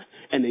man,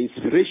 and the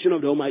inspiration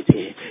of the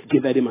Almighty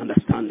giveth him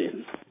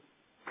understanding.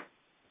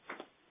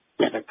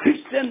 There's a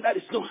Christian that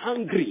is not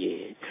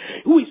hungry,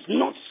 who is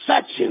not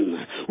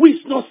searching, who is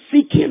not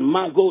seeking,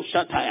 Mago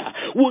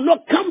Shataya, will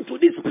not come to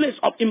this place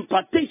of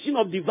impartation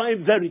of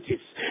divine verities.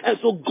 And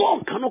so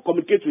God cannot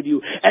communicate with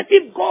you. And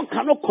if God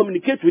cannot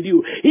communicate with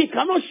you, he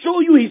cannot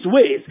show you his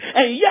ways.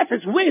 And yet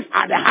his ways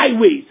are the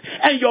highways.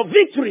 And your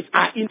victories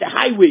are in the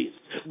highways.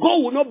 God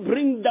will not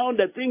bring down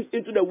the things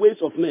into the ways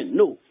of men.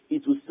 No,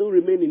 it will still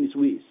remain in his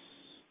ways.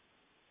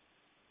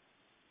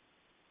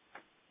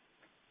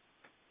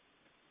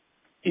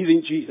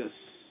 Even Jesus,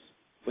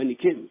 when he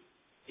came,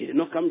 he did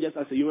not come just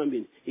as a human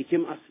being. He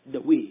came as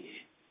the way.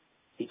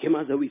 He came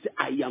as the way. He said,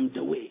 I am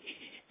the way.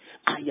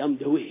 I am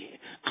the way.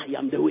 I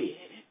am the way.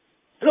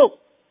 Look,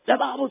 the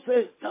Bible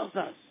tells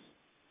us,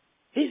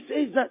 he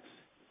says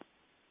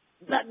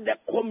that the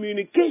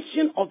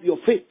communication of your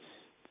faith,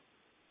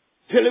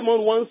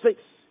 Philemon 1:6,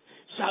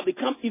 shall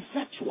become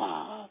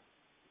effectual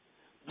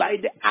by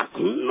the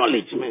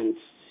acknowledgement,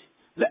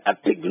 the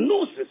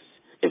epignosis.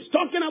 It's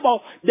talking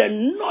about the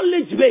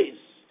knowledge base,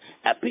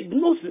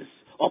 epignosis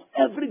of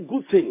every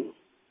good thing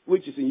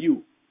which is in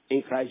you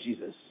in Christ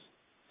Jesus.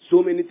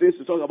 So many things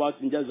to talk about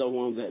in just that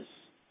one verse.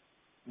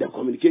 The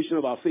communication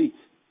of our faith.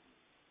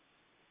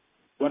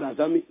 What does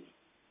that mean?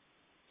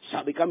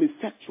 Shall become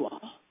effectual.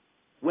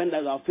 When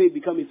does our faith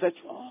become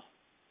effectual?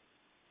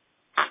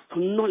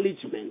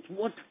 Acknowledgement.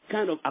 What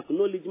kind of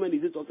acknowledgement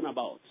is it talking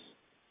about?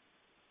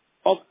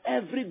 Of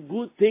every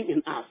good thing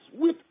in us.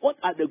 What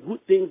are the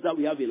good things that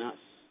we have in us?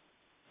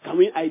 Can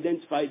we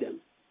identify them?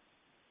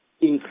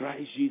 In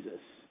Christ Jesus.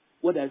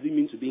 What does it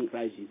mean to be in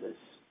Christ Jesus?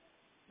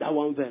 That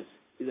one verse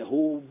is a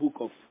whole book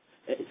of,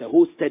 it's a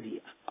whole study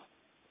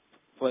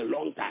for a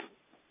long time.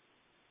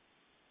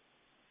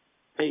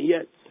 And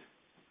yet,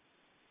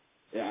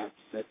 there's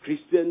a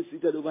Christian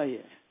seated over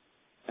here.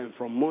 And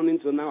from morning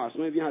to now, as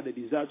many of you had the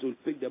desire to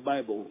pick the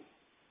Bible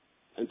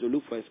and to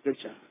look for a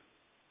scripture.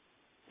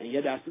 And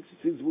yet there are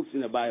 66 books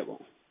in the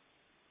Bible.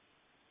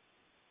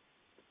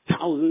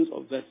 Thousands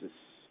of verses.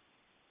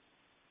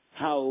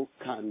 How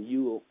can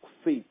your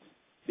faith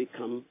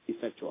become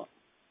effectual?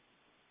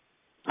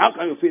 How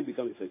can your faith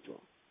become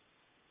effectual?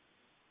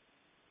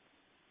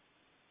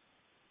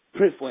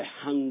 Pray for a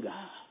hunger.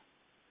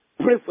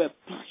 Pray for a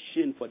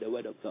passion for the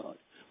word of God.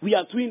 We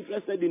are too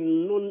interested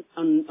in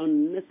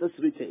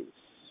unnecessary things.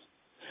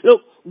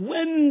 Look,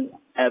 when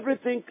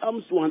everything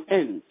comes to an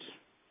end,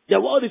 the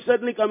world is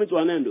certainly coming to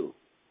an end. Though.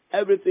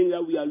 Everything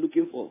that we are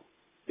looking for,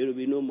 it will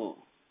be no more.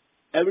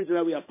 Everything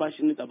that we are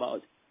passionate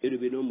about, it will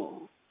be no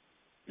more.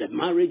 The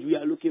marriage we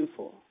are looking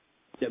for,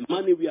 the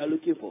money we are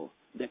looking for,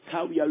 the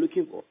car we are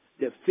looking for,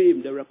 the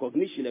fame, the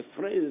recognition, the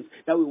friends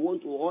that we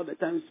want to all the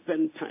time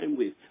spend time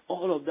with,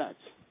 all of that,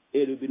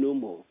 it will be no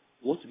more.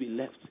 What will be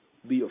left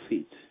will be your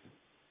faith.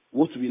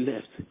 What will be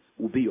left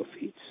will be your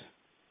faith.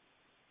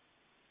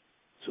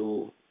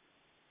 So,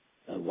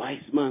 a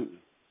wise man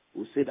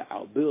will say that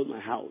I'll build my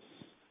house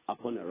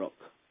upon a rock,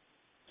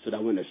 so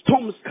that when the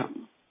storms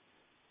come,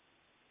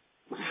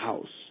 my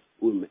house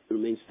will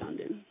remain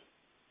standing.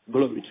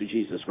 Glory to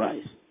Jesus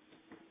Christ.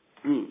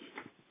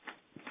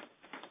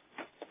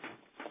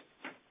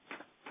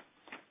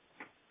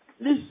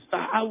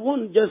 I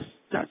want to just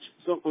touch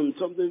on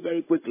something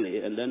very quickly,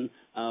 and then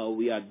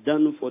we are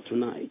done for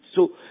tonight.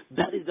 So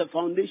that is the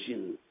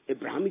foundation.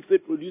 Abrahamic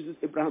faith produces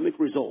Abrahamic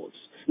results.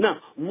 Now,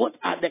 what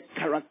are the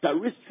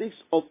characteristics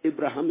of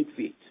Abrahamic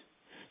faith?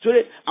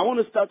 Today, I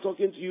want to start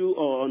talking to you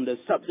on the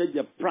subject,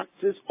 the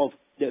practice of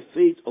the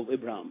faith of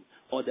Abraham,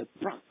 or the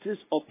practice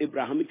of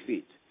Abrahamic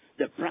faith.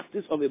 The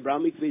practice of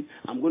Abrahamic faith,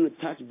 I'm going to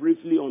touch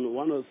briefly on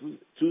one or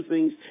two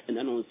things, and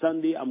then on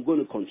Sunday, I'm going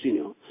to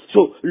continue.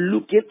 So,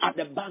 looking at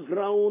the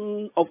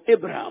background of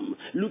Abraham,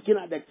 looking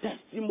at the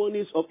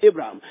testimonies of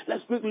Abraham,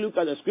 let's quickly look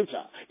at the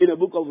scripture in the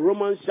book of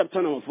Romans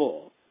chapter number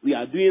 4. We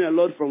are doing a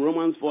lot from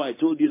Romans 4. I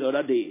told you the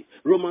other day.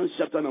 Romans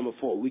chapter number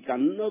 4. We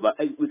cannot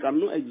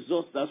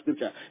exhaust that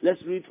scripture.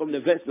 Let's read from the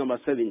verse number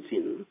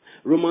 17.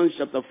 Romans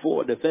chapter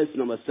 4, the verse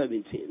number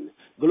 17.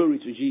 Glory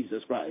to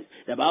Jesus Christ.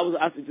 The Bible,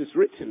 as it is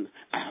written,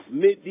 I have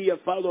made thee a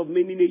father of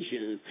many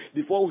nations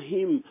before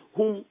him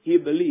whom he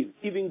believed,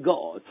 even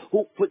God,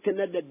 who quickened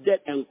the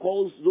dead and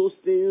calls those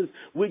things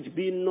which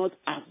be not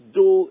as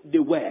though they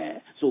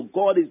were. So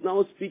God is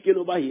now speaking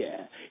over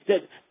here. He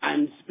said,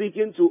 I'm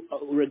speaking to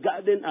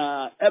regarding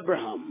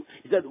Abraham.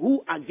 He said,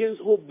 who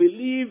against hope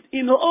believed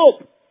in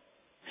hope,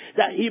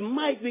 that he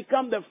might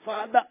become the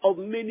father of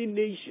many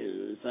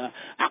nations,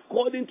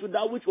 according to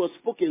that which was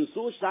spoken,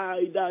 so shall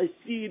thy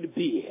seed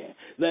be.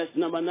 Verse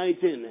number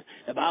 19.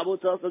 The Bible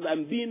tells us,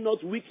 and being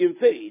not weak in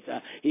faith,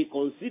 he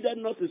considered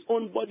not his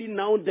own body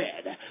now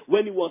dead,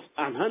 when he was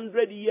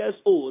 100 years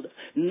old,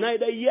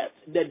 neither yet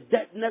the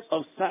deadness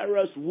of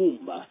Sarah's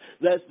womb.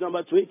 Verse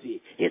number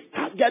 20. He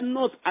staggered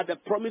not at the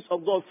promise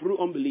of God through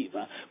unbelief,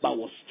 but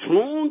was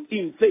strong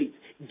in faith,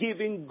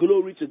 giving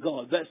glory to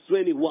God. Verse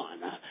 21.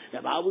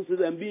 The Bible says,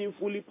 and being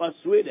fully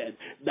persuaded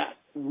that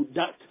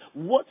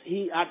what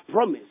he had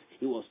promised,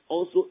 he was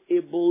also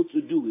able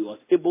to do. He was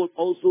able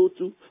also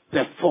to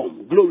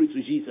perform. Glory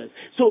to Jesus.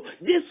 So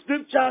this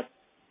scripture,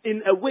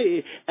 in a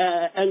way,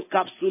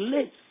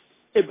 encapsulates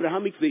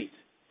Abrahamic faith.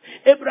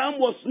 Abraham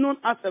was known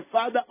as a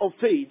father of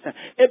faith.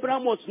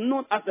 Abraham was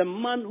known as a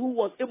man who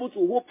was able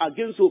to hope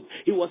against hope.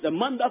 He was a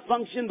man that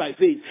functioned by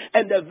faith.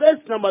 And the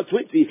verse number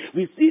 20,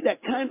 we see the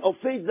kind of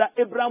faith that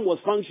Abraham was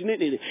functioning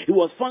in. He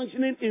was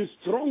functioning in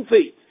strong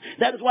faith.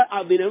 That is why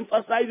I've been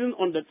emphasizing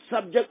on the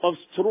subject of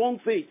strong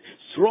faith.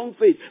 Strong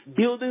faith.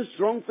 Building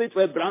strong faith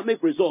for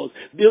Abrahamic results.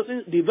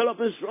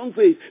 Developing strong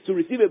faith to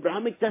receive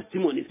Abrahamic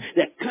testimonies.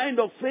 The kind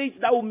of faith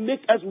that will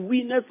make us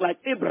winners like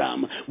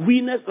Abraham.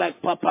 Winners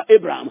like Papa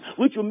Abraham.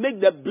 Which will make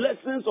the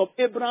blessings of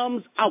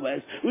Abraham's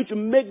ours. Which will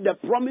make the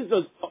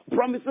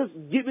promises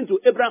given to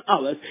Abraham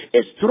ours. A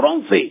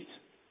strong faith.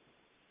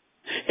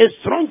 A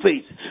strong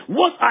faith.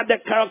 What are the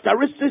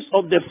characteristics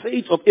of the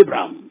faith of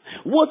Abraham?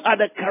 What are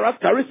the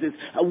characteristics?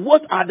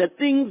 What are the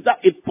things that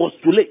it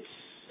postulates?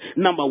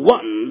 Number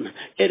one,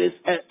 it is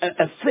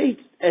a faith.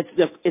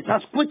 It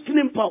has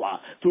quickening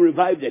power to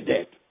revive the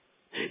dead.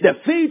 The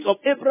faith of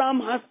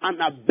Abraham has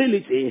an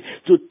ability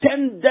to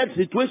turn dead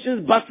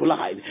situations back to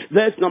life.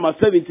 Verse number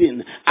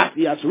 17. As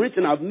he has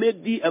written, I've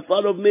made thee a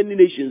father of many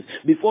nations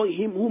before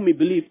him whom he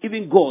believed,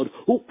 even God,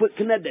 who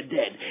quickened the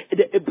dead.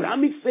 The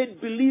Abrahamic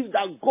faith believes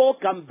that God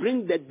can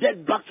bring the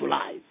dead back to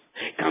life.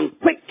 Can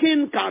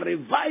quicken, can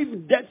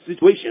revive dead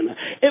situation.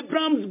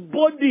 Abraham's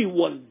body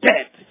was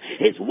dead.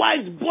 His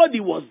wife's body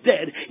was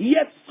dead.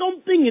 Yet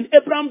something in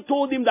Abraham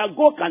told him that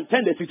God can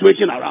turn the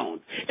situation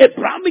around.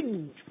 Abrahamic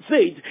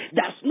faith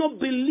does not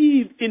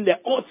believe in the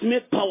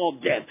ultimate power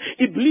of death.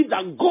 It believes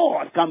that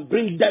God can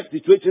bring dead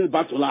situations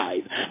back to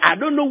life. I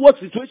don't know what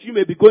situation you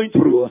may be going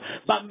through,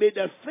 but may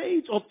the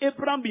faith of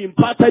Abraham be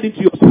imparted into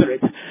your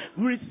spirit.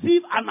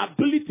 Receive an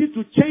ability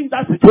to change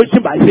that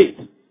situation by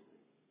faith.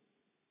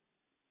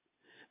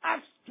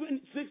 Acts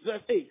 26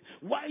 verse 8.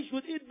 Why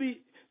should it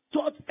be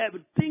thought a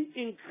thing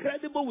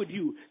incredible with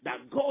you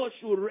that God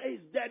should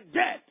raise the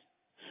dead?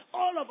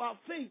 All of our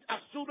faith as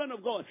children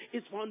of God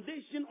is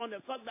foundation on the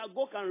fact that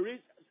God can raise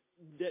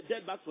the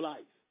dead back to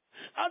life.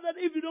 Other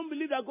than if you don't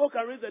believe that God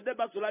can raise the dead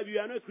back to life, you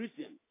are not a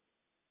Christian.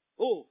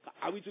 Oh,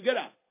 are we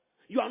together?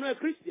 You are not a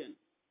Christian.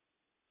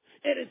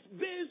 It is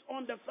based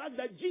on the fact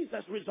that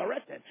Jesus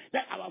resurrected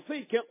that our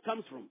faith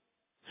comes from.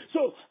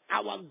 So,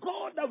 our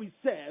God that we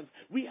serve,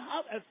 we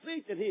have a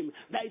faith in him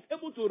that is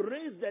able to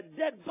raise the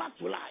dead back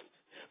to life.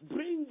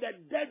 Bring the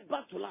dead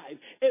back to life.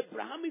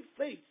 Abrahamic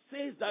faith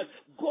says that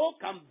God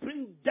can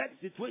bring dead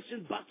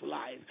situations back to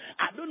life.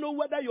 I don't know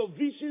whether your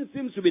vision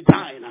seems to be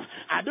dying.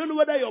 I don't know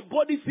whether your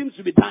body seems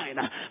to be dying.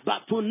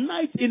 But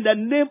tonight, in the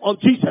name of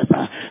Jesus,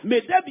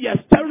 may there be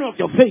a stirring of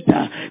your faith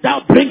that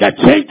will bring a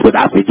change to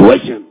that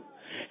situation.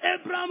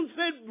 Abraham's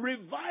faith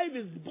revived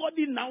his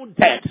body now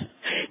dead.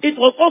 It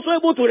was also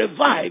able to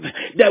revive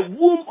the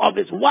womb of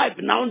his wife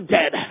now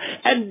dead.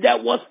 And there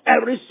was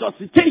a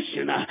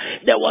resuscitation.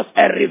 There was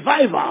a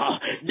revival.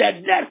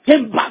 The dead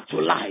came back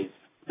to life.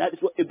 That is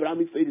what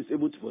Abrahamic faith is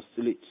able to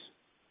postulate.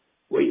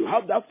 When you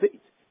have that faith,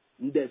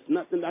 there's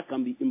nothing that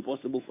can be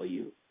impossible for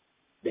you.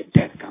 the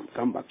dead can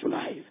come back to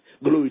life.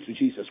 Glory to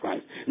Jesus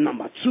Christ.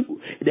 Number two,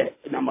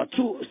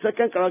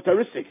 second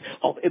characteristic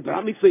of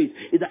Abrahamic faith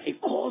is that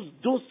it calls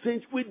those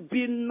things which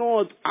be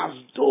not as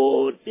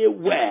though they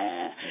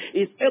were.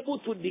 It's able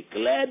to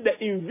declare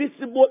the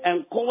invisible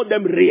and call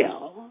them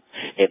real.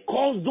 It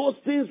calls those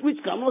things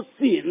which cannot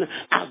seen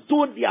as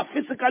though they are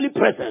physically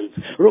present.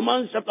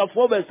 Romans chapter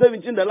 4 verse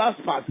 17, the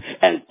last part.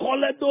 And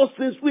call it those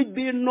things which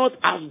be not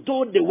as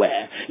though they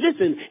were.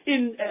 Listen,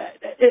 in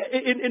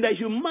the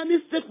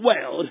humanistic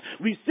world,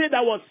 we say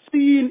that what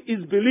seeing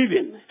is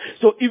believing.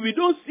 So if we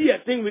don't see a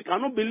thing, we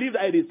cannot believe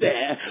that it is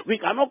there. We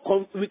cannot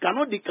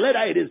declare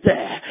that it is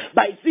there.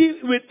 But see,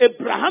 with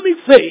Abrahamic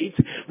faith,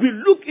 we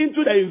look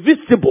into the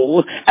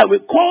invisible and we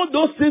call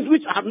those things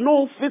which are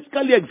not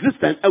physically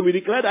existent and we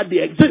declare that they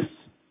exist.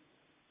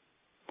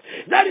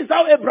 That is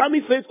how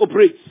Abrahamic faith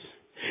operates.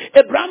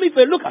 Abrahamic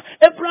faith, look,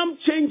 Abraham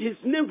changed his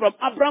name from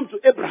Abraham to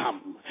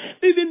Abraham.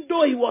 Even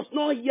though he was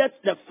not yet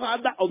the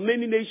father of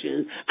many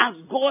nations, as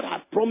God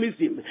had promised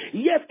him.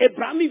 Yet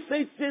Abrahamic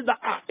faith says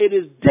that it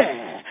is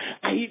there.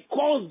 And he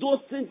calls those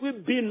things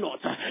which be not.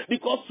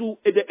 Because to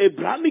the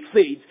Abrahamic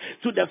faith,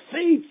 to the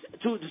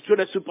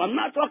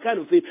supernatural kind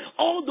of faith,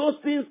 all those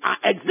things are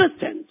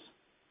existent.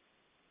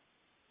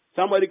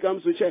 Somebody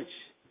comes to church.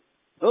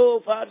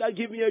 Oh, Father,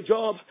 give me a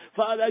job.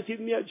 Father,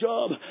 give me a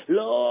job.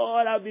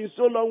 Lord, I've been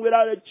so long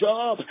without a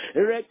job.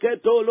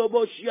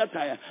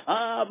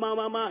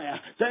 Mama Maya.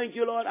 Thank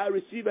you, Lord, I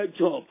receive a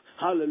job.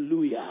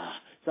 Hallelujah.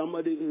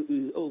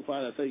 Somebody, oh,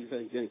 Father, thank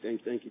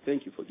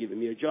you for giving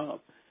me a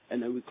job.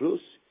 And then we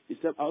close. You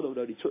step out of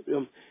the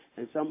auditorium,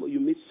 and you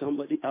meet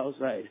somebody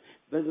outside.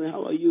 Person,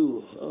 how are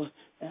you?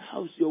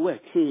 How's your work?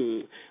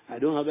 I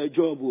don't have a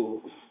job.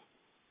 Oh.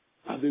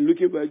 I've been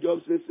looking for a job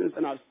since,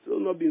 and I've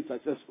still not been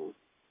successful.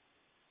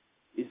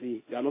 You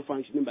see, you are not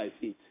functioning by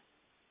faith.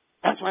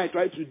 That's why I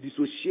try to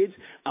dissociate.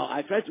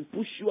 I try to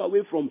push you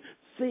away from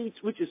faith,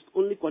 which is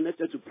only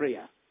connected to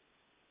prayer.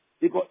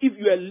 Because if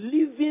you are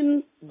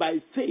living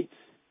by faith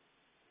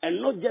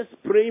and not just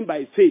praying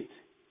by faith,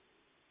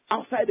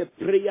 outside the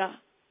prayer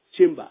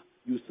chamber,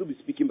 you will still be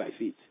speaking by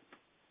faith.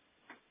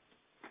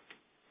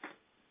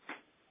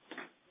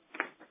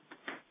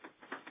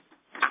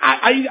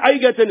 Are you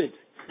getting it?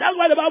 That's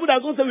why the Bible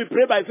doesn't say we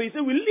pray by faith. It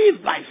says we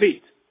live by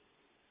faith.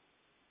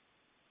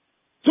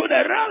 So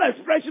the real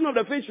expression of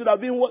the faith should have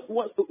been what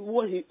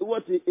he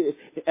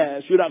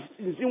should have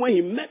seen when he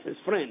met his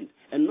friend,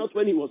 and not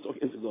when he was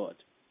talking to God.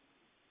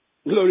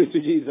 Glory to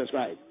Jesus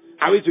Christ.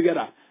 Are we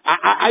together?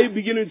 Are you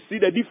beginning to see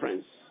the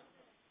difference?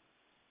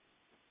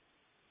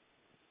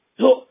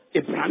 So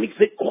Abrahamic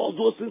faith calls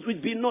those things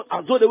which be not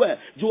as though they were.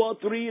 Joel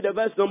 3, the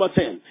verse number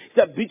 10. It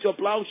said, beat your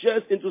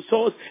plowshares into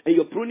swords and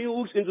your pruning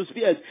hooks into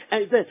spears.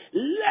 And it said,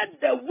 let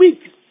the weak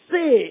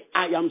say,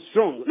 I am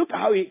strong. Look at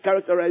how he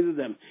characterizes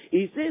them.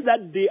 He says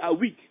that they are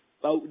weak,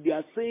 but they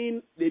are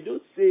saying, they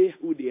don't say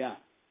who they are.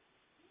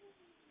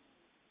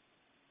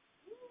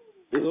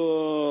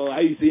 Oh,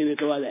 are you seeing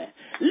it over there?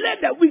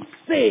 Let the weak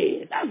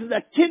say. That's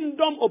the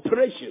kingdom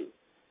operation.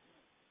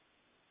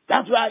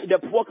 That's why the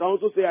poor can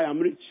also say, I am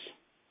rich.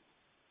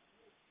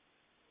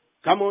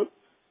 Come on.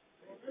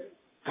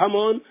 Come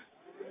on.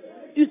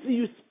 You see,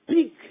 you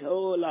speak.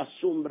 Oh, la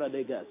sombra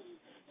de gas.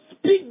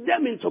 Speak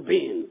them into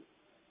being.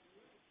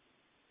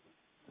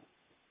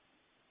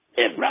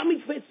 Abrahamic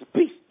faith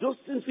speaks those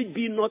things which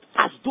be not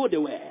as though they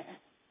were.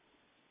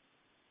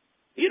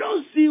 You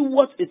don't see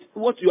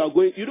what you are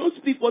going. You don't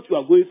speak what you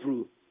are going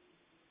through.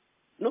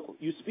 No,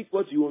 you speak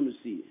what you want to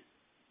see.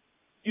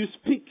 You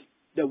speak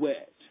the word.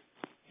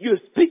 You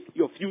speak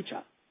your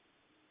future.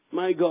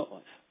 My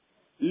God,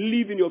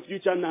 live in your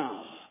future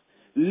now.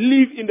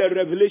 Live in the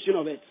revelation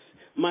of it.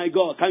 My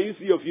God, can you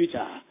see your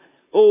future?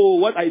 Oh,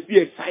 what I see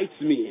excites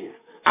me.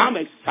 I'm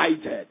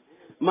excited.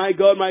 My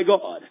God, my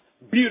God.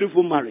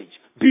 Beautiful marriage,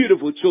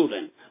 beautiful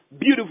children,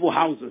 beautiful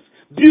houses,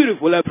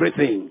 beautiful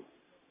everything.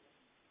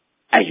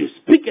 And you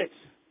speak it.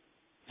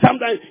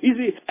 Sometimes, you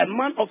see, a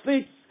man of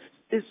faith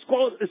is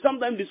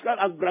sometimes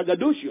described as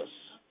braggadocious.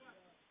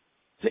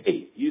 Say,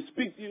 hey, you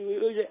speak,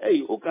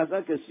 hey,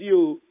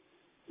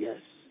 yes,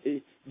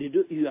 they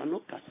do. You are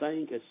not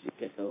kasaying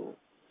to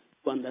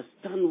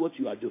understand what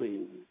you are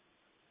doing.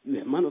 You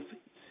are a man of faith.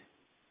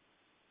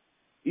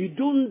 You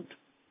don't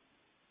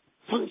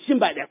function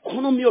by the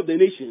economy of the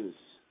nations.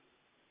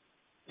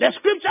 The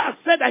scripture has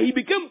said that he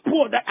became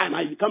poor and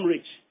I become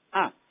rich.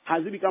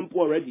 Has he become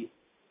poor already?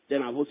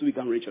 Then I've also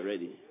become rich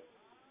already.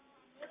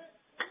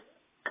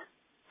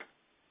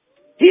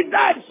 He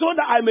died so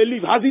that I may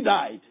live. Has he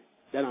died?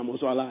 Then I'm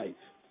also alive.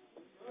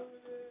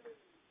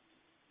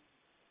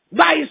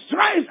 By his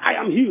stripes I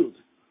am healed.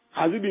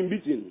 Has he been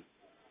beaten?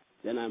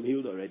 Then I'm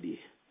healed already.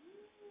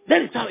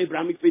 That is how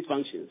Abrahamic faith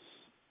functions.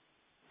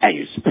 And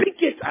you speak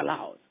it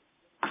aloud.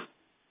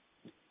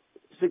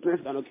 Sickness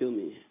cannot kill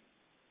me.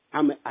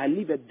 I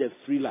live a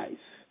death-free life.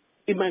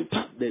 In my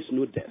path, there's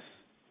no death.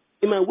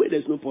 In my way,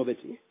 there's no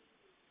poverty.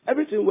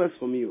 Everything works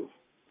for me.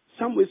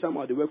 Some way,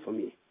 somehow, they work for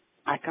me.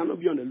 I cannot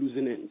be on the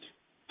losing end.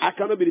 I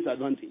cannot be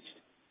disadvantaged.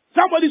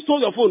 Somebody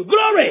stole your phone.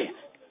 Glory!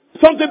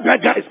 Something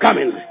better is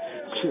coming.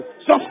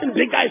 Something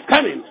bigger is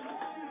coming.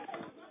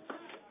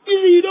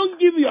 You don't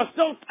give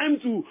yourself time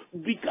to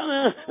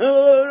become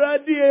no.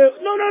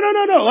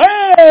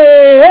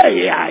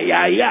 Hey,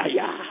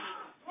 yeah.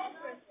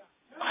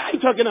 What are you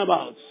talking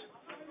about?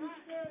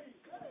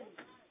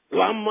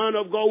 One man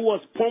of God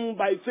was pumped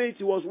by faith.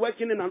 He was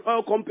working in an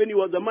oil company. He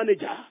was the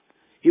manager.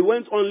 He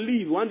went on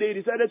leave. One day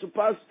he decided to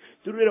pass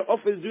through the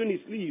office during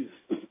his leave.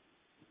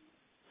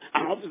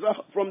 An officer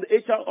from the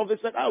HR office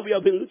said, we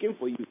have been looking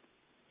for you.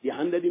 He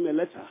handed him a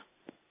letter.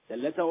 The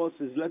letter was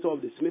his letter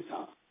of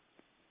dismissal.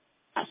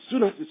 As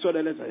soon as he saw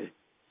the letter, he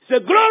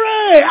said,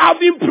 "Glory, I've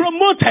been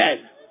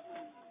promoted."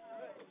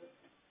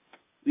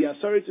 We are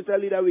sorry to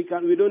tell you that we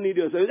don't need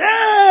your service.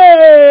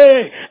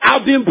 Hey,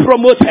 I've been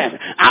promoted.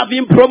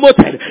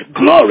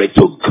 Glory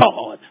to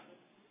God.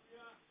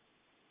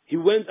 He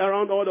went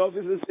around all the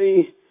offices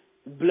saying,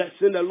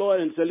 blessing the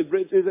Lord and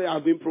celebrating, saying,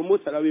 I've been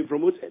promoted.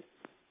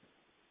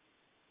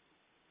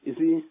 You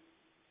see,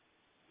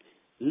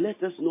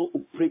 let us not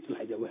operate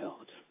like the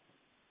world.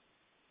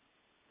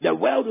 The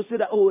world will say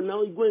that,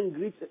 now you go and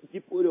greet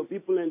your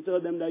people and tell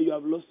them that you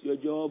have lost your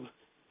job.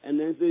 And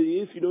then say,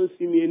 if you don't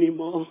see me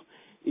anymore,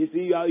 you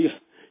see,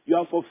 you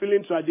are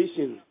fulfilling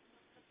tradition.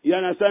 You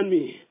understand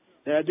me?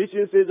 The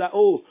tradition says that,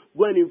 go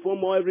and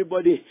inform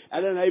everybody.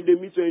 I don't know if they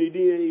meet you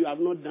and you have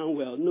not done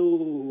well.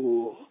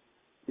 No.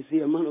 You see,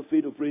 a man of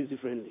faith operates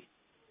differently.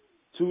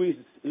 2 weeks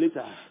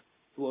later,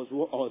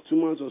 or 2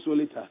 months or so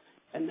later,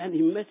 and then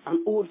he met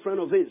an old friend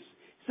of his.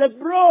 He said,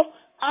 bro,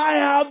 I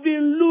have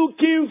been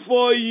looking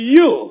for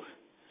you.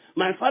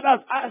 My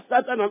father has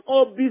started an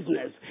old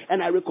business,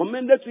 and I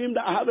recommended to him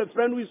that I have a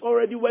friend who is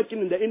already working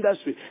in the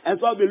industry, and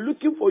so I've been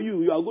looking for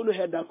you. You are going to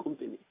head that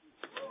company.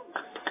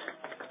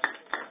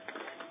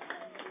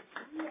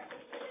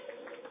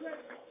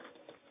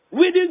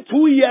 Within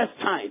 2 years'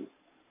 time,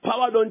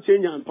 power don't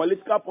change and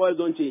political powers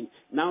don't change.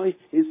 Now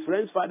his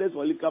friend's father's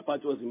political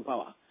party was in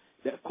power.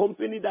 The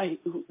company that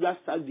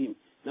started him,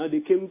 now they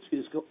came to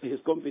his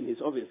company,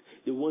 his office.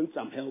 They want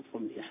some help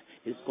from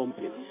his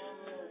company.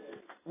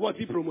 Was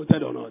he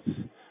promoted or not?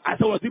 I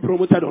said, was he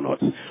promoted or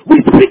not?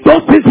 We speak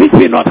those things which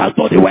we not as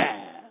though they were.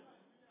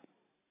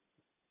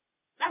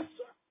 That's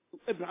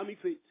Abrahamic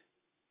faith.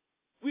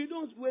 We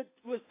don't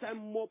waste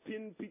time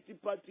mopping,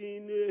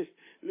 pity-patting.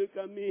 Look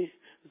at me.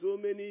 So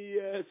many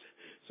years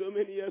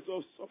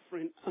of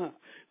suffering. God,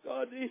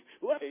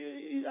 why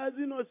has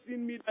he not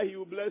seen me that he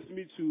will bless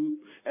me too?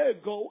 Hey,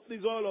 God, what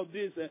is all of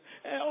this?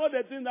 All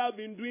the things I've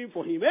been doing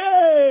for him.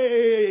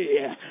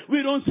 Hey,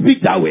 we don't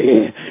speak that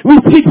way. We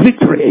speak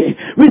victory.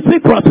 We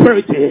speak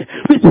prosperity.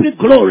 We speak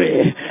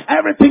glory.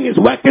 Everything is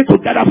working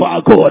together for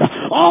our good.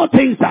 All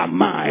things are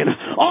mine.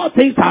 All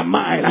things are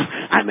mine.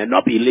 I may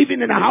not be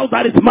living in a house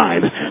that is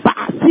mine, but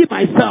I see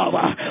myself,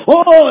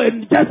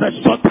 in just a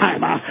short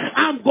time,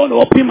 I'm going to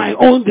open my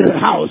own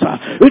house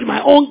with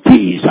my own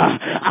keys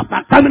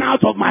after coming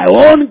out of my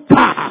own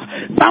car.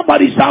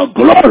 Somebody shout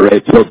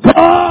glory to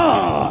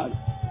God.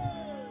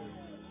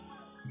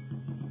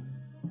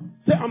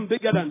 Say, I'm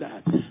bigger than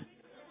that.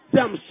 Say,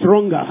 I'm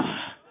stronger.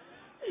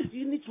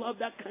 You need to have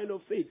that kind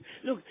of faith.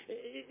 Look,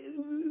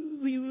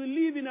 we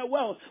live in a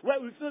world where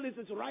we feel it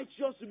is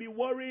righteous to be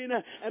worrying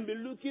and be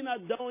looking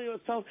down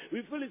yourself.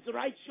 We feel it's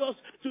righteous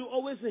to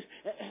always say,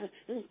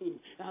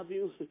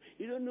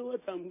 you don't know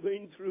what I'm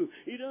going through.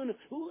 You don't know.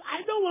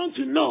 I don't want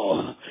to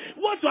know.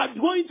 What I'm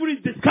going through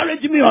is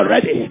discouraging me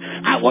already.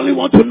 I only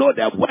want to know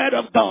the word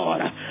of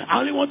God. I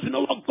only want to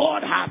know what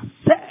God has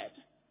said.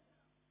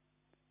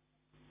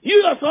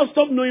 You yourself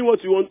stop knowing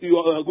what you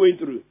are going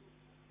through.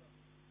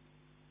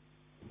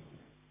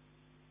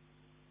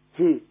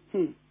 And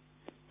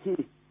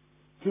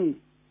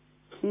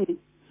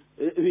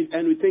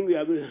we think we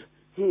are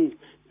you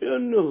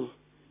don't know.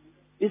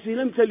 You see,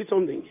 let me tell you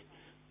something.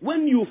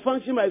 When you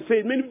function by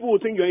faith, many people will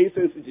think you are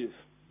insensitive.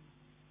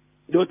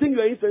 They will think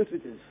you are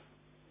insensitive.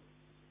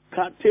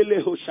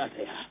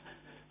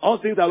 All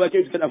things are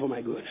working together for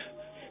my good.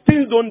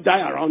 Things don't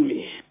die around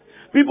me.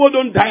 People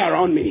don't die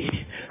around me.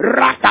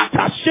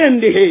 I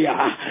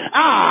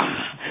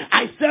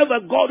serve a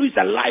God who is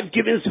a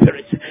life-giving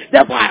spirit.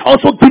 Therefore, I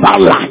also give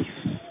out life.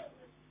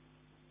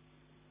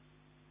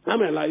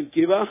 I'm a life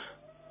giver.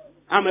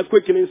 I'm a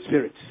quickening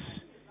spirit.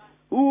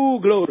 Ooh,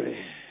 glory.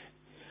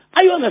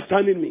 Are you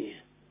understanding me?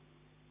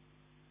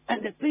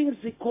 And the things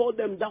he called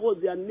them, that was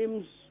their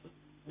names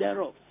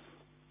thereof.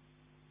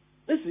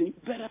 Listen, you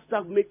better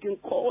start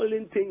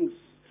calling things.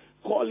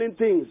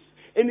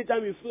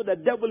 Anytime you feel the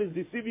devil is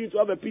deceiving you to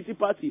have a pity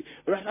party,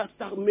 rather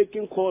start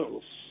making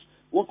calls.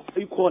 What are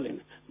you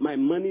calling? My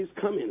money is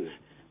coming.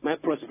 My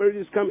prosperity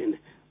is coming.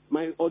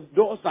 My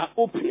doors are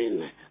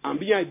opening. I'm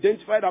being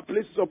identified at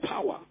places of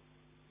power.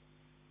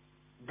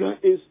 God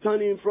is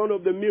standing in front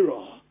of the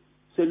mirror.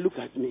 Say, look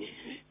at me.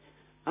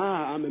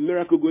 I'm a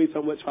miracle going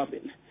somewhere to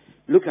happen.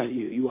 Look at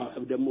you. You are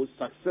the most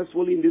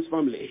successful in this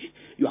family.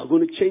 You are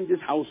going to change this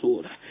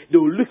household. They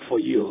will look for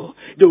you.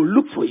 They will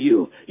look for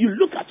you. You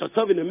look at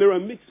yourself in the mirror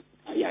and mix.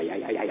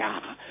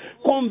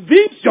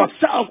 Convince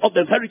yourself of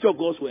the verity of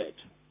God's word.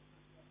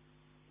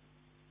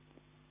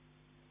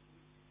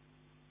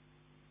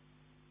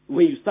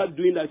 When you start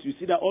doing that, you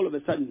see that all of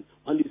a sudden,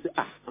 and you say,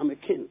 I'm a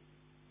king.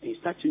 And you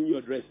start changing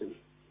your dressing.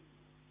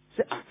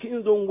 Say,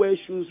 kings don't wear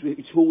shoes with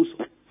holes.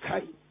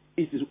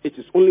 It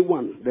is only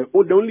one. The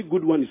only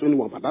good one is only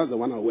one, but that's the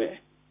one I wear.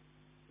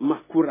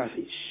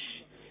 Makurafish.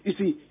 You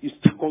see, you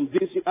start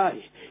convincing,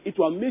 it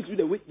will amaze you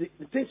the way the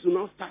things will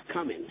now start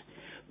coming.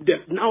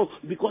 Now,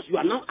 because you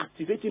are now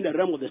activating the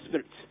realm of the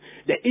spirit,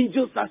 the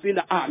angels start saying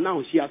that,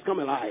 now she has come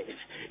alive.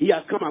 He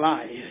has come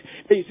alive.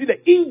 And you see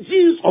the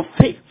engines of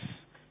faith.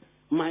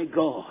 My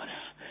God.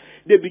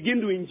 They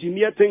begin to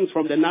engineer things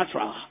from the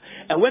natural.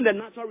 And when the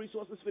natural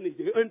resources finish,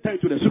 they enter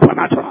into the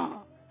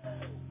supernatural.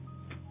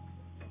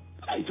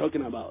 What are you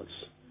talking about?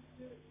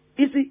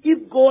 You see,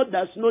 if God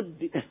does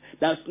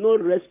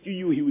not rescue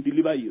you, He will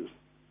deliver you.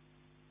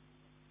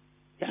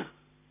 Yeah.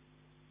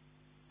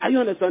 Are you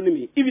understanding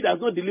me? If He does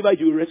not deliver you,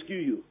 He will rescue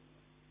you.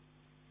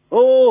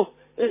 Oh,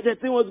 the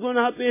thing was going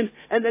to happen,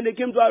 and then they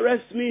came to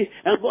arrest me,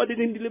 and God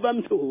didn't deliver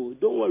me. Oh,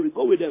 don't worry,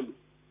 go with them.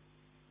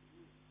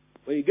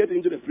 When you get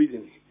into the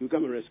prison, He'll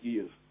come and rescue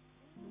you.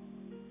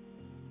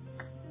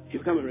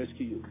 He'll come and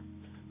rescue you.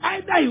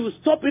 Either He will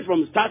stop it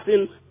from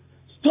starting,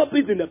 stop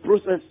it in the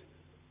process,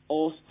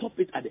 or stop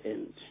it at the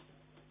end.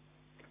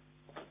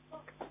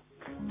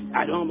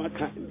 I don't have my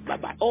time,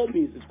 but by all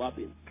means it's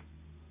happening.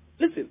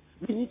 Listen,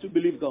 we need to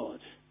believe God.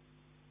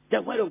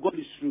 The word of God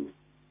is true.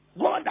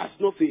 God does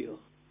not fail.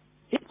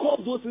 He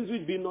calls those things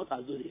which be not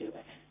as though they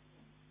were.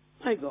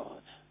 My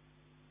God.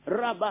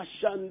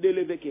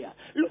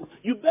 Look,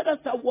 you better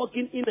start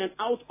walking in and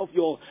out of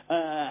your,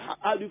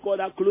 how do you call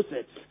that,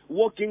 closets.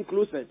 Walking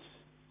closets.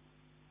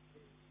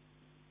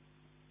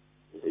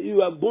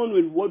 You are born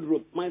with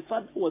wardrobe. My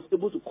father was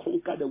able to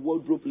conquer the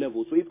wardrobe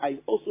level. So if I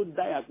also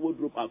die at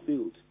wardrobe, I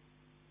failed.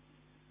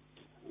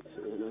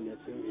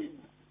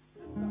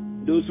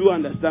 Those who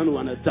understand will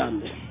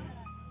understand.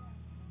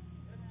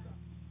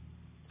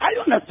 Are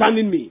you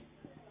understanding me?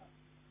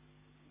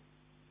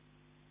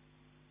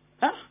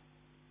 Huh?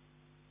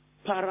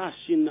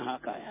 Parashin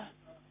Hakaya.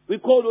 We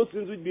call those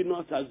things which be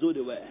not as though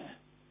they were.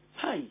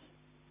 Hi.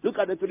 Look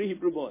at the 3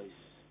 Hebrew boys.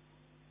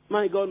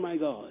 My God, my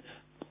God.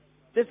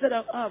 They said,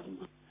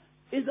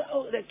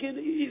 the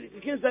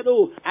king said,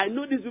 I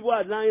know these people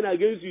are lying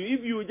against you.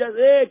 If you just,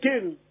 hey,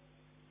 king.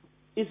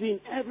 You see, in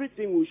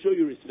everything we'll show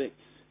you respect.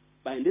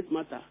 But in this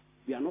matter,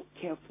 we are not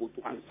careful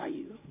to answer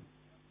you.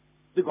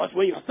 Because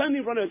when you are standing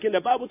in front of a king,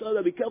 the Bible tells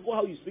us, be careful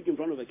how you speak in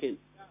front of a king.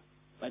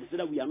 But they said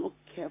that we are not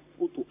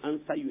careful to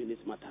answer you in this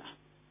matter.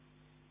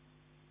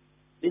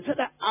 They said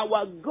that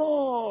our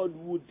God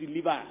would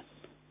deliver us.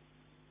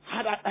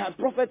 Had a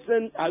prophet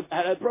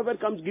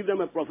come to give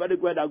them a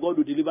prophetic word that God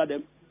would deliver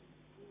them?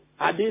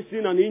 Had they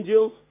seen an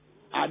angel?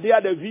 Had they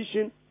had a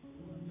vision?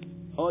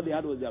 All they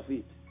had was their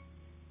faith.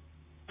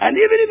 And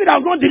even if it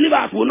has not delivered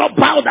us, we will not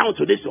bow down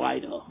to this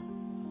idol.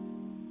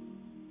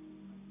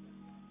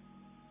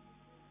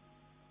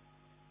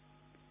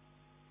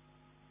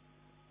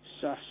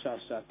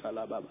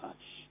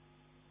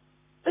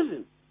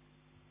 Listen,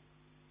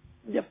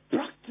 the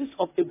practice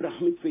of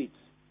Abrahamic faith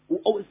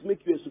will always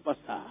make you a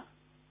superstar.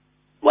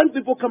 When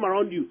people come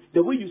around you,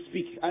 the way you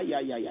speak, I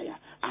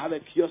have a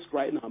kiosk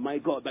right now, my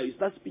God, but you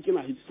start speaking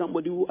as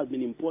somebody who has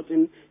been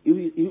importing,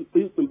 he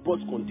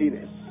imports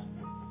containers.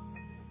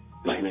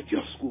 You're in a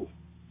kiosk school.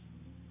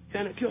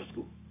 You're in a kiosk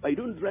school. But you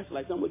don't dress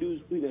like somebody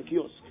who's in a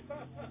kiosk.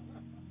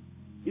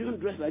 You don't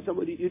dress like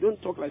somebody, you don't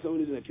talk like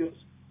somebody who's in a kiosk.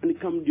 And they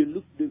come, they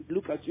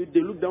look at you, they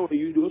look down at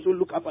you, they also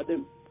look up at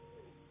them.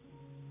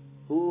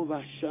 Oh,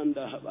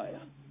 Vashanda Habaya.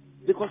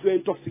 Because you're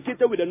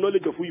intoxicated with the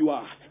knowledge of who you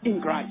are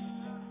in Christ.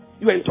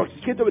 You are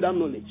intoxicated with that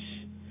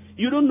knowledge.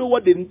 You don't know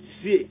what they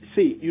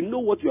say. You know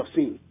what you have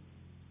seen.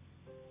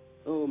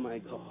 Oh, my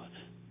God.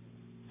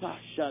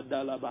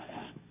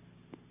 Vashadalabaya.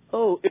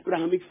 Oh,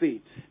 Abrahamic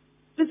faith.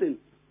 Listen,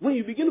 when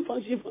you begin to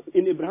function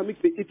in Abrahamic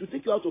faith, it will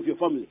take you out of your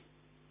family.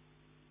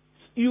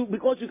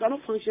 Because you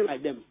cannot function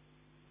like them.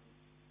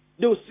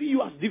 They will see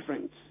you as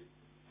different.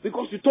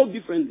 Because you talk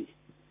differently.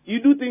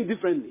 You do things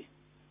differently.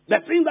 The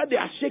thing that they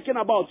are shaken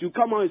about, you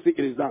come out and say,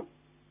 it is done.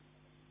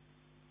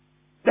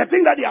 The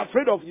thing that they are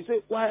afraid of, you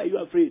say, why are you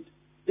afraid?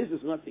 This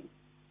is nothing.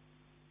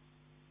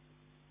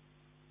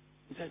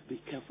 He says,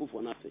 be careful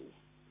for nothing.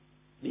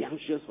 Be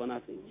anxious for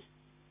nothing.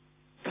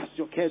 Cast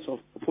your cares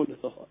upon the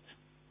Lord.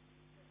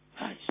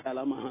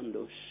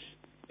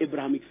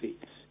 Abrahamic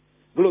faith.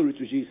 Glory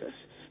to Jesus.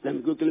 Let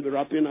me quickly be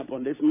wrapping up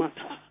on this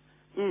matter.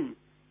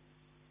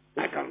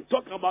 I can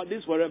talk about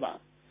this forever.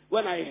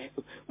 When I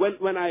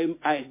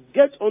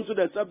get onto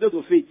the subject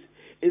of faith,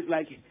 it's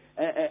like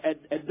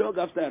a dog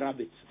after a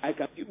rabbit. I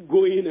can keep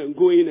going and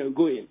going and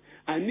going.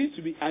 I need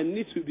to be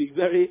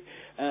very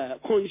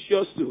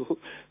conscious to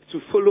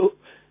follow,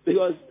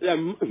 because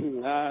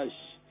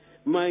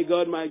my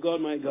God.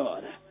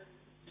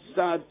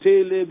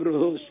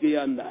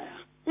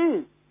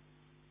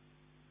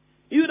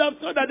 You would have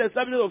thought that the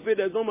subject of faith,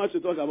 there's not much to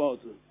talk about.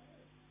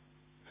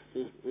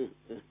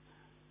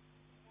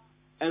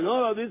 And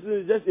all of this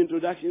is just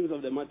introductions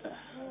of the matter.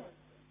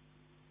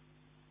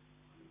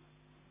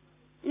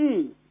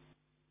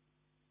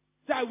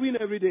 I win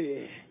every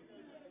day.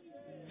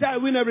 Say, I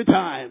win every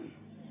time.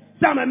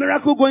 Say, I'm a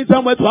miracle going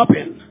somewhere to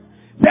happen.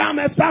 Say, I'm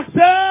a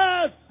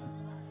success.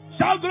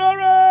 Shout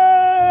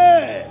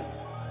glory.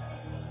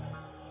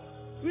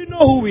 We know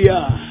who we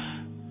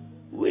are.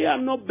 We are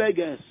not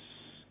beggars.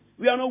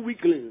 We are not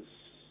weaklings.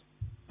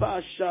 We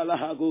are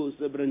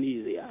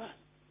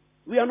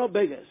not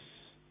beggars.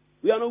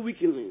 We are not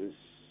weaklings.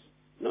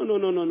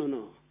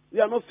 No. We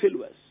are not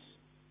failures.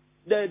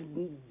 The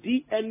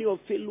DNA of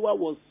failure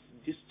was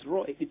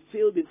destroyed. It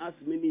failed in us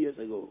many years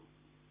ago.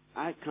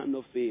 I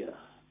cannot fail.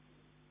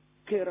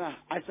 Kera,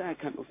 I say I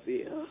cannot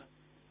fail.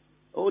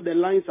 Oh, the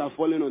lines are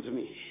falling onto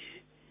me.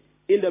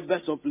 In the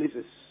best of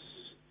places.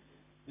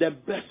 The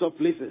best of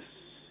places.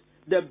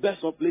 The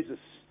best of places.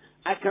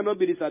 I cannot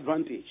be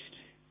disadvantaged.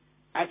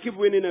 I keep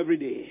winning every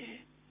day.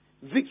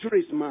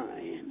 Victory is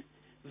mine.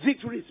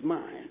 Victory is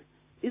mine.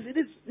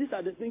 These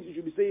are the things you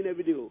should be saying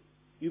every day.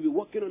 You'll be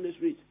walking on the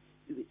street.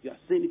 You are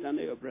saying it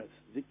under your breath.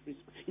 Victory is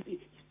mine.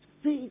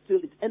 Say it till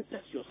it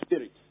enters your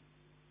spirit.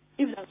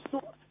 If that's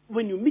not,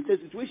 when you meet a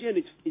situation and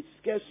it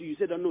scares you, you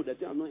say, no, that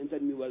thing has not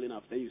entered me well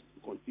enough. Then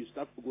you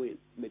start going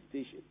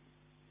meditation.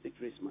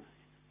 Victory is mine.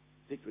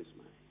 Victory is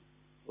mine.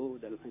 Oh,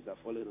 the lines are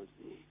falling on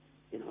me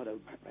in all the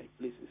right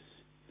places.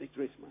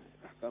 Victory is mine.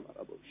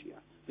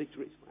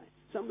 Victory is mine.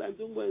 Sometimes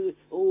don't go and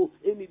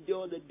any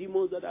door, the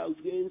demons that are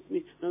against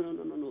me.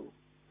 No.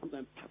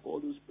 Sometimes pack all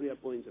those prayer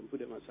points and put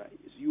them aside.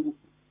 It's you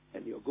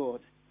and your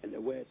God and the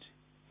word,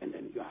 and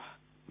then you are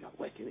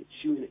working it,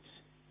 chewing it.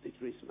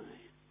 Victory is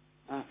mine.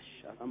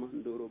 I'm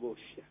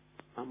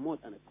more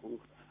than a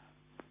conqueror.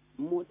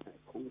 More than a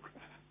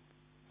conqueror.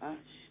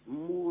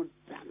 More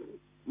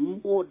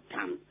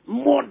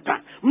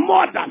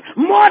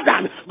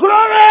than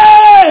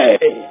glory.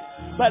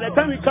 By the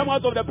time you come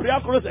out of the prayer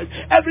process,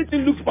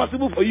 everything looks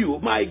possible for you.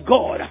 My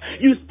God,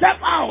 you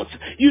step out,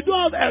 you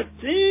don't have a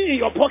thing in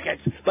your pocket,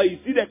 but you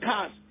see the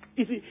cars.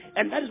 You see,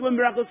 and that is when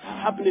miracles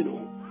are happening.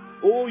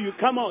 Oh, you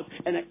come out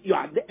and you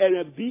are there, and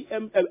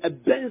a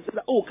Benz.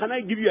 Oh, can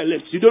I give you a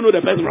lift? You don't know the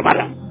person from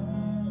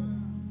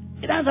Adam.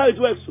 That's how it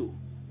works. So,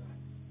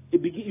 you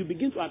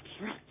begin to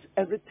attract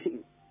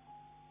everything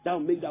that will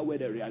make that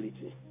word a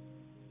reality.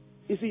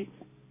 You see,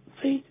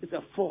 faith is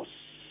a force.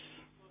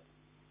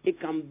 It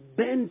can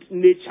bend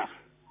nature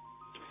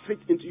to fit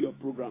into your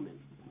programming.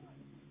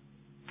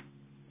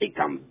 It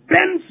can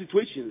bend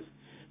situations,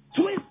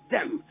 twist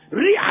them,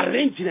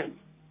 rearrange them,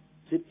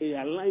 so they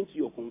align to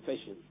your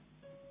confession.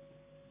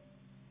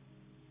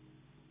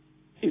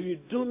 If you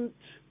don't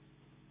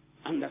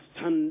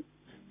understand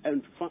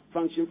and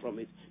function from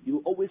it,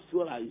 you always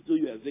feel as though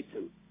you're a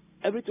victim.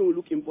 Everything will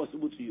look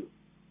impossible to you.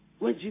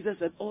 When Jesus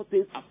said all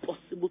things are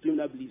possible to him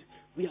that believes,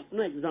 we have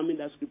not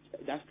examined that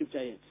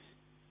scripture yet.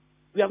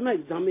 We have not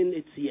examined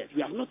it yet.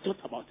 We have not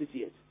thought about it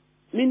yet.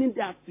 Meaning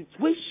there are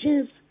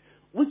situations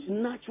which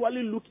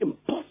naturally look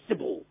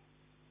impossible.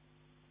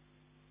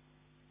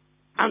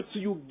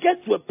 Until you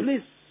get to a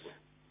place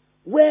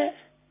where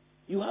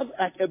you have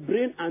like a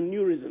brain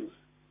aneurysm.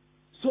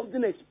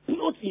 Something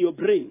explodes in your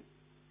brain.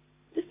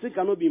 This thing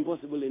cannot be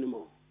impossible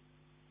anymore.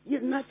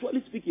 Yet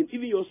naturally speaking,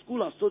 even your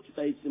school has taught you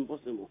that it's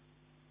impossible.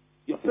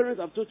 Your parents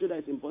have taught you that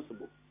it's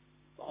impossible.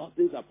 All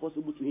things are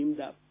possible to him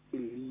that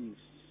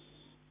believes.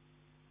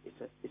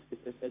 It's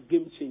a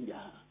game changer.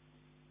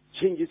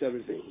 Changes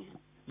everything.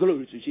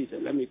 Glory to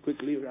Jesus. Let me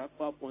quickly wrap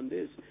up on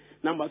this.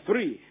 Number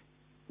 3.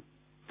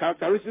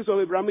 Characteristics of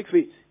Abrahamic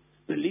faith.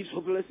 Believes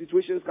hopeless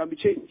situations can be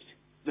changed.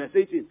 Verse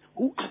 18.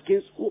 Who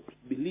against hope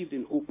believed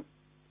in hope?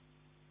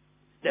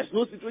 There's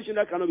no situation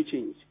that cannot be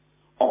changed.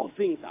 All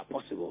things are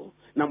possible.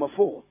 Number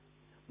 4.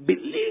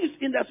 Believes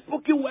in the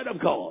spoken word of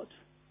God.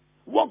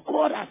 What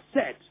God has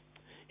said.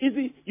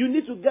 You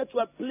need to get to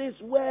a place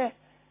where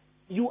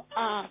you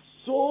are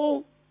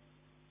so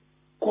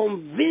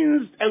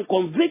convinced and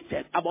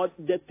convicted about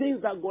the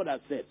things that God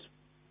has said.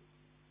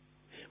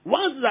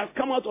 Once it has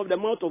come out of the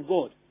mouth of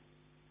God,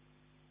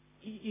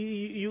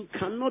 you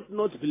cannot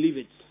not believe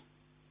it.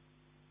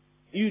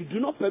 You do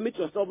not permit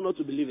yourself not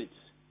to believe it.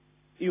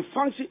 You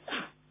function.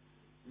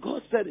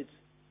 God said it.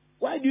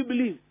 Why do you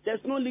believe?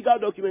 There's no legal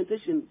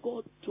documentation.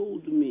 God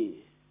told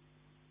me.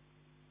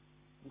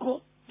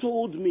 God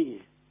told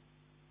me.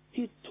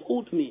 He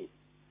told me.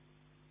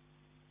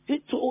 He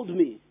told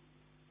me.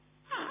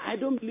 I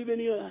don't believe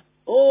any other.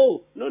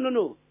 Oh,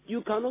 no.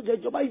 You cannot get a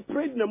job. I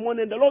prayed in the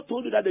morning. The Lord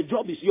told you that the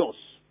job is yours.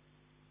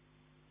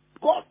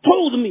 God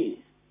told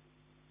me.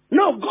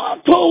 No,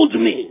 God told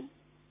me.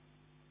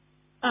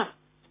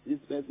 This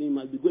person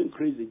must be going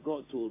crazy.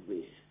 God told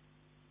me.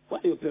 Why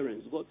are your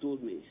parents? God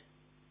told me.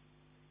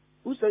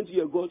 Who sent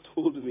you? God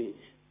told me.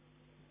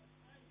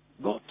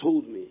 God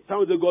told me.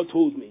 Someone say, God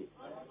told me.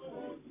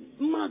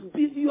 You must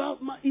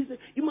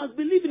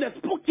believe in a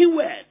spoken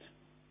word.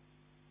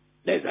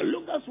 There's a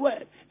logos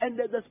word and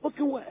there's a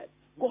spoken word.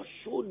 God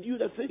showed you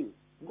the thing.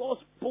 God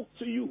spoke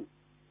to you.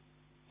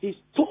 He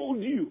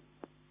told you.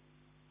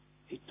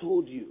 He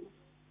told you.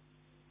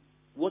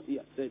 What he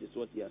has said is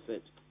what he has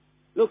said.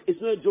 Look,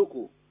 it's not a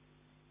joke.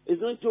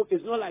 It's not a joke.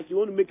 It's not like you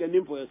want to make a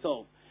name for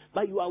yourself.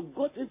 But you have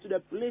gotten to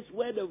the place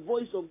where the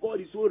voice of God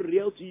is so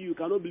real to you, you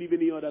cannot believe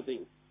any other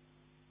thing.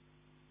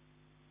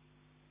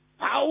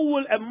 How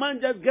will a man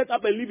just get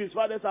up and leave his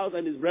father's house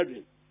and his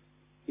brethren?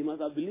 He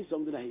must have believed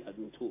something that he had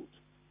been told.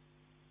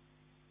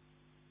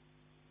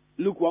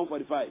 Luke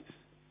 1:45.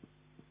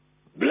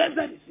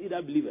 Blessed is he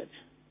that believeth,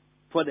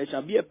 for there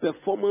shall be a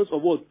performance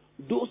of what?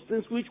 Those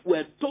things which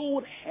were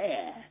told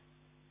her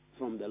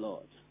from the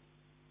Lord.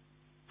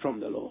 From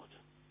the Lord.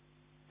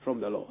 From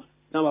the Lord.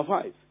 Number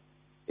 5.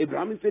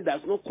 Abrahamic faith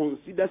does not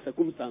consider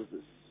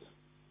circumstances.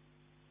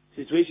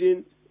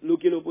 Situation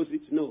looking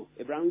opposite. No.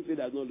 Abrahamic faith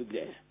does not look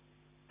there.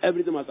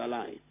 Everything must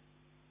align.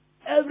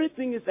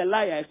 Everything is a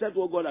liar except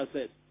what God has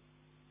said.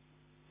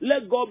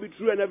 Let God be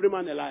true and every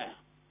man a liar.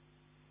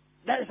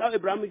 That is how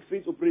Abrahamic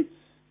faith operates.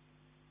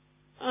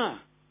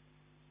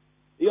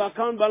 Your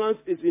account balance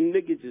is in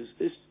negatives.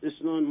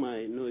 It's not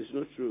mine. No, it's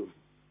not true.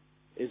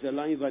 It's a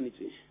lying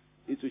vanity.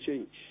 It will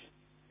change.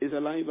 It's a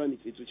lying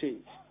vanity. It will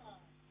change.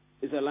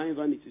 It's a lying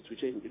vanity to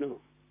change, you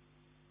know.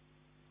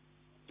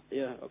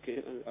 Yeah,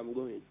 okay, I'm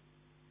going.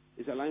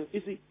 It's a lying.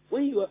 You see,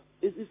 when you are,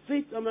 it's the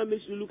faith sometimes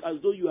makes you look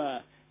as though you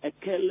are a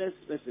careless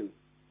person.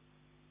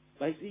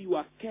 But you see, you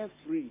are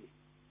carefree.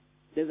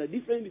 There's a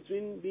difference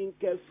between being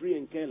carefree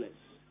and careless.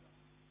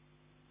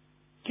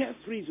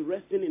 Carefree is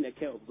resting in the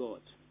care of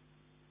God.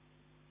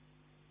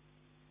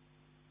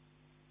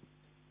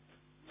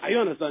 Are you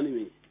understanding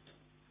me?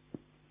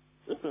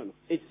 No.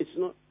 It's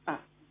not.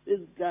 This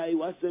guy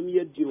was some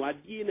year due.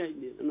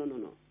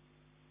 No.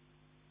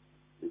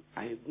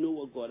 I know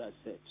what God has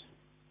said.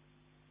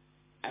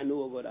 I know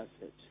what God has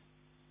said.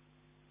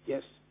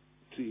 Yes,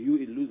 to you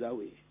it looks that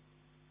way.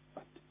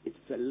 But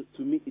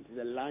to me, it is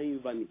a lying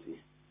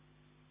vanity.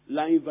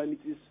 Lying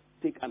vanities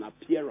take an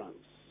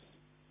appearance,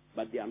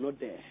 but they are not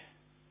there.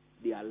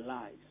 They are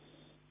lies.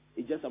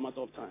 It's just a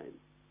matter of time.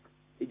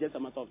 It's just a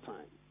matter of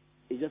time.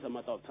 It's just a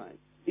matter of time.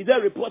 Is there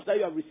a report that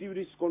you have received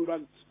this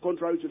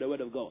contrary to the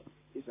word of God?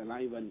 It's a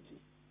lying vanity.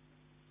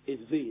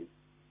 It's vain.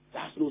 It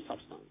has no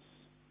substance.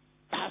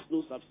 It has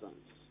no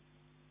substance.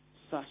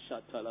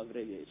 Sasha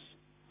Talavreyesh.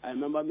 I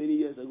remember many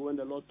years ago when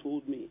the Lord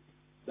told me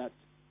that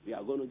we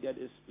are going to get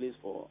this place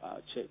for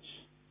our church.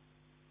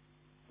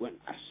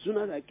 As soon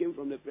as I came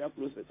from the prayer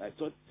process, I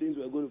thought things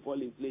were going to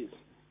fall in place.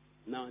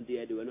 Now and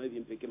there, they were not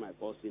even picking my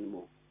calls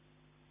anymore.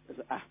 I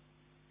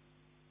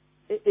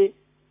said,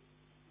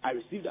 I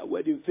received that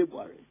word in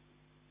February,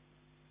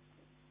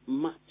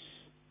 March,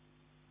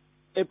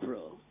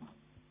 April,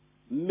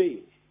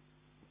 May,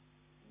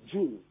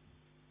 June.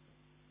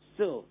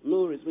 Still,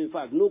 no response. In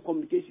fact, no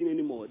communication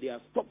anymore. They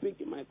are stopping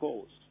my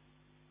calls.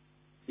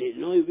 They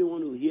don't even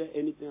want to hear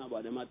anything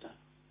about the matter.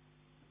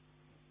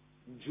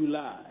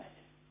 July.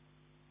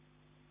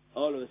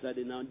 All of a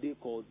sudden, now they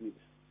called me.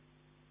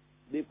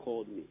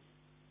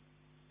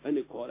 When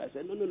they called, I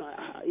said, no.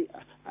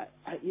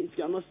 If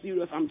you are not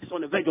serious, I'm just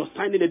on the verge of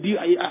signing a deal.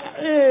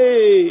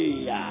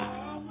 Hey!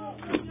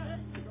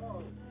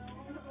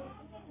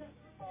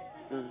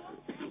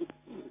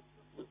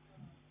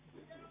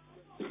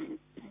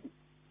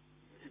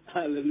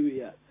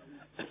 Hallelujah.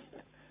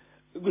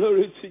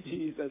 Glory to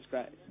Jesus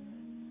Christ.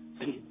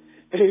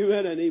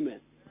 Amen and amen.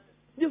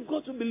 You've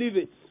got to believe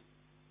it.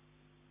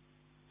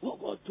 What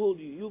God told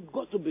you, you've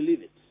got to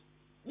believe it.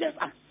 Just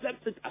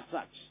accept it as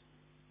such.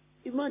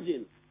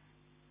 Imagine,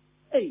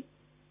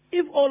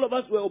 if all of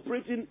us were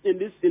operating in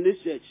this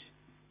church,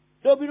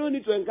 there will be no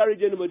need to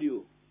encourage anybody.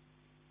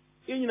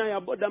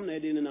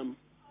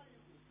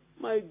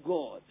 My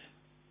God.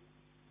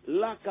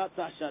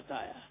 Lakata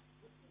Shataya.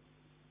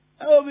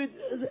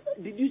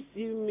 Did you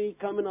see me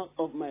coming out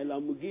of my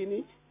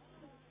Lamborghini?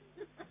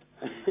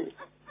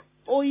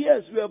 Oh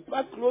yes, we are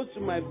back close to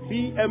my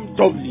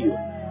BMW.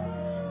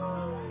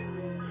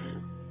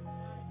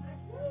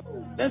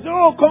 They say,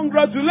 oh,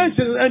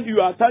 congratulations, and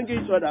you are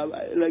thanking each other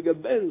like a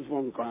Benz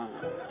from car.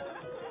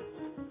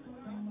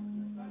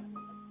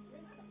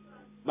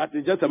 But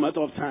it's just a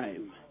matter of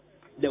time.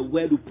 The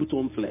word will put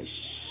on flesh.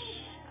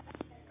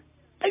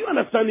 Are you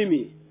understanding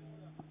me?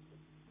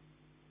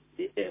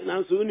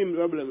 No.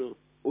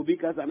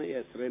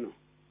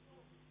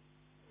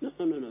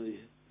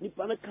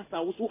 Nipana kasa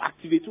also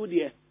activate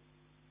there.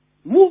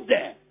 Move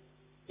there.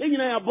 You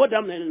know about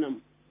them. And you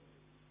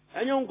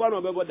don't know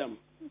about them.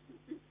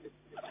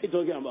 What are you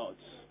talking about?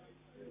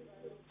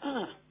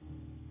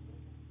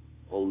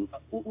 Forms.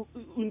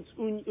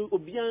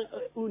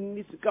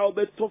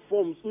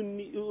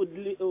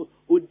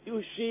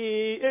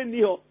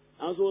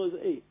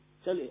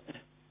 Charlie,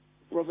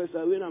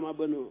 Professor, when I'm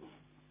abano.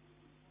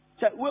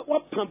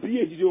 What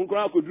campaign did you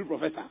could do,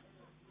 Professor?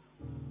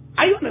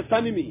 Are you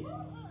understanding me?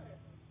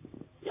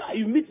 Yeah,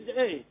 you meet,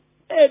 hey,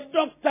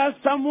 doctor,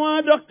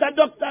 someone, doctor.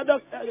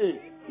 Hey.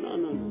 No.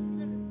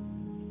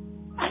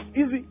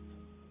 Easy.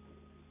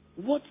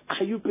 What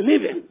are you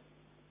believing?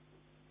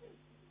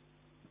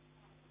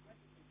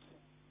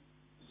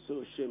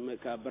 So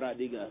Shemeka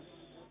Bradigas.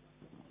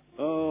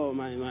 Oh,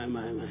 my.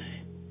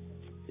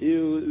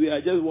 We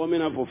are just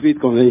warming up for faith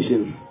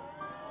convention.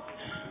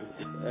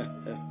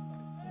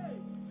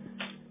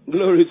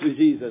 Glory to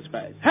Jesus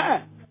Christ.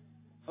 Ha!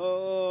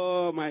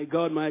 Oh, my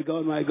God.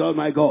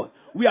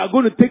 We are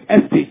going to take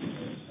estates.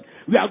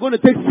 We are going to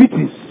take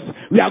cities.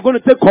 We are going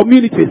to take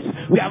communities.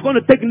 We are going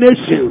to take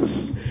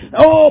nations.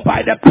 Oh,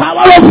 by the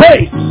power of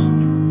faith.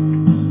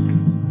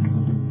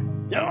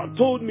 The Lord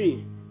told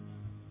me,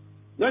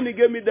 when He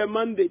gave me the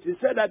mandate, He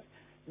said that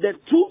the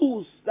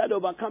tools that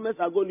overcomers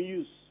are going to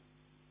use,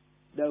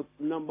 the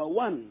number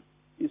one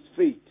is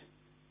faith.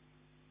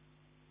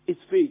 It's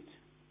faith.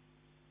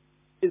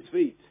 It's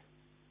faith.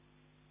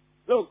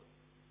 Look,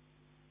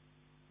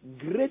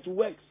 great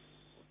works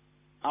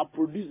are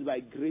produced by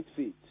great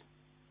faith.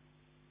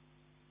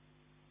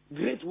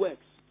 Great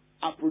works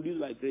are produced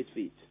by great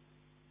faith.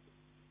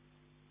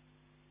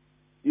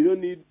 You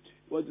don't need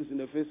what is in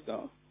the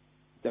physical.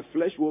 The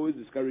flesh will always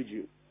discourage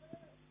you.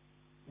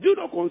 Do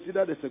not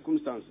consider the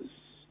circumstances.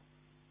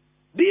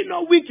 Be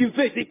not weak in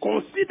faith. He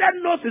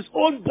considered not his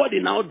own body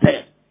now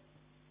dead,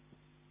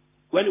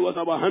 when he was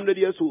about 100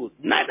 years old.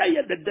 Neither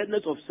yet the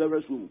deadness of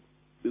Sarah's womb.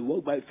 We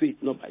walk by faith,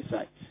 not by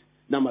sight.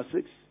 Number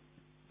 6,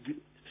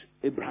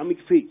 Abrahamic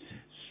faith,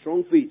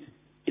 strong faith.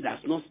 It does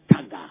not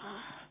stagger.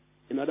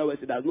 In other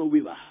words, it does not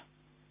waver.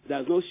 It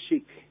does not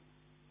shake.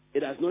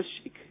 It does not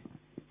shake.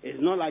 It's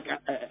not like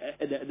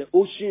the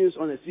oceans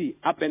on the sea,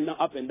 up and down,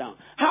 up and down.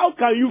 How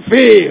can you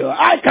fail?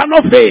 I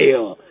cannot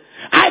fail.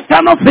 I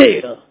cannot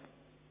fail.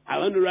 I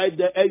went to write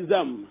the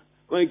exam.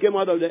 When I came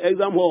out of the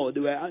exam hall, they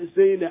were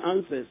saying the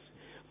answers.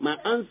 My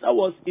answer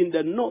was in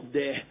the north.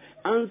 The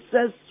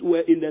answers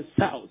were in the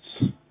south.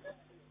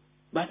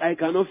 But I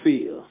cannot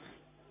fail.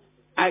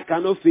 I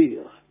cannot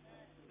fail.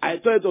 I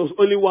thought it was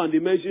only one. They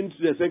mentioned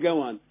the second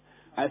one.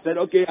 I said,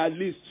 okay, at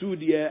least 2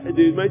 there.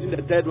 They mentioned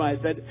the third one.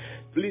 I said,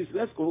 please,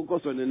 let's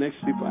focus on the next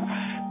paper.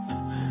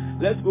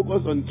 Let's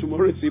focus on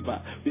tomorrow's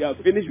paper. We are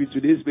finished with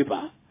today's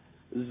paper.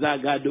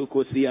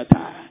 Zagadoko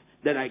Theater.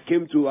 Then I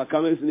came to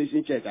Akame's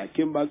Nation Church. I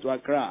came back to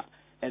Accra.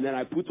 And then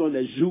I put on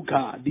the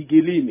Zuka,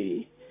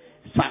 Digilimi,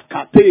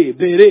 Sakate,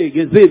 Bere,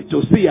 Gezet,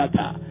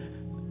 Theater.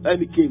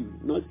 And it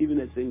came. Not even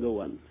a single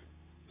one.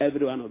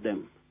 Every one of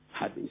them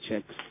had been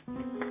checked.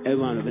 Every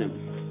one of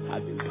them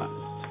had been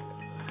passed.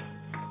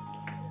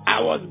 I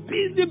was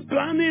busy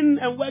planning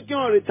and working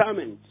on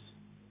retirement.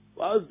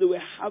 Whilst they were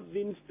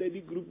having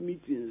study group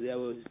meetings, I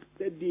was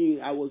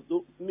studying. I was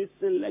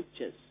missing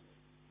lectures,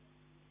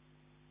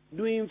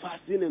 doing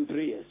fasting and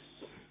prayers.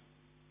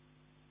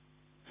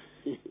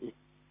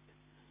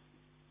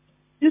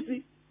 You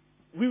see,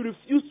 we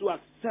refuse to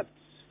accept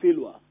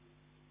failure.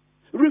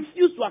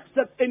 Refuse to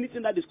accept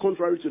anything that is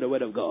contrary to the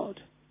word of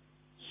God.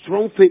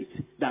 Strong faith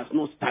does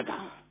not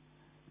stagger.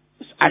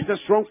 I said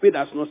strong faith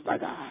does not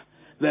stagger.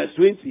 Verse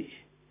 20.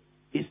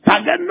 He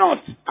staggered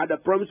not at the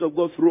promise of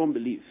God through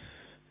unbelief,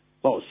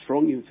 but was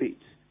strong in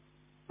faith.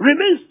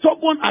 Remain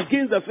stubborn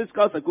against the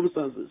physical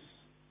circumstances.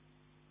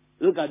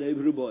 Look at the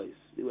Hebrew boys.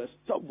 They were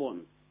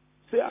stubborn.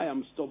 Say, I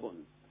am stubborn.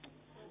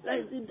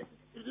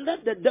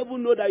 Let the devil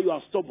know that you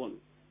are stubborn.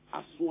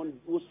 As one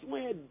was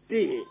swear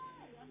day.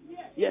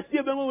 Yes,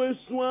 but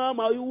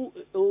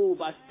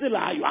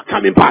still you are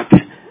coming back.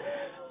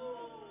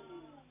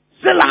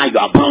 Still you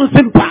are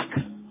bouncing back.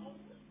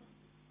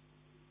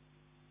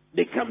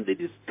 They come, they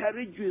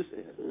discourage you.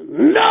 Say,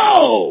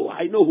 no,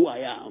 I know who I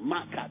am.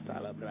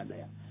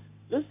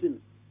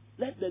 Listen,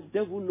 let the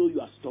devil know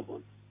you are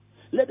stubborn.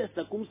 Let the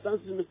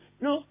circumstances know.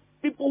 No,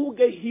 people who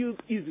get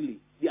healed easily,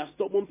 they are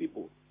stubborn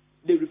people.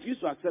 They refuse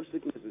to accept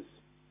sicknesses.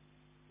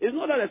 It's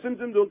not that the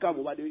symptoms don't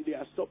come, but they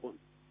are stubborn.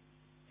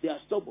 They are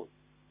stubborn.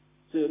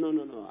 Say,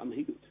 no, I'm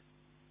healed.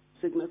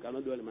 Sickness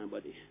cannot dwell in my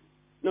body.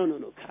 No.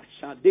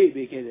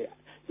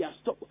 They are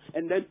stubborn.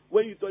 And then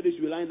when you thought they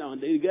should be lying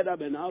down, they get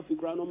up and have to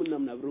cry.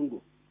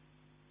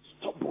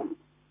 Stubborn.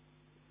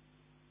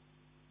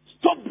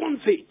 Stubborn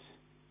faith.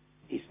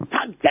 He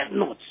staggered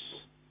not.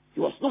 He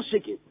was not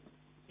shaken.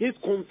 His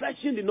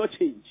confession did not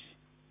change.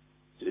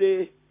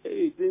 Today,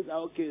 hey, things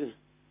are okay.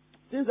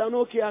 Things are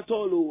not okay at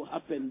all. Oh,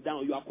 up and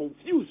down. You are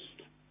confused.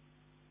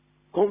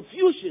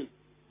 Confusion.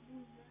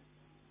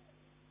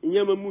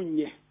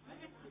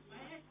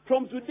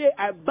 From today,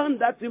 I ban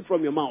that thing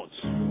from your mouth.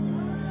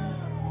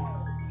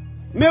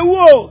 May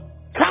woe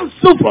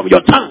cancel from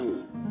your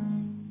tongue.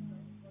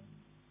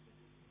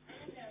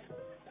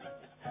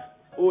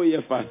 Oh, yeah,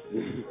 fast.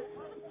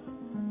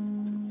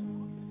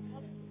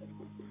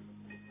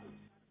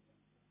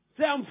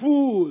 Say, I'm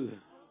full.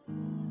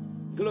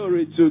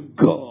 Glory to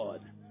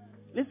God.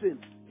 Listen,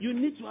 you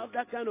need to have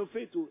that kind of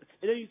faith. And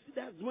then you see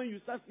that's when you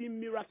start seeing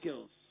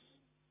miracles.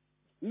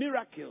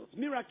 Miracles.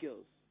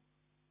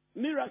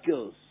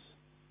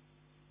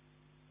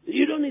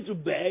 You don't need to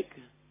beg.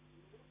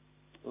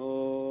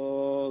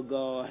 Oh,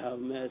 God have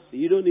mercy.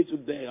 You don't need to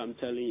beg, I'm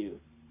telling you.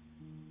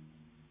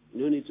 You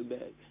don't need to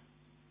beg.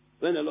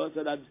 When the Lord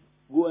said that,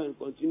 go and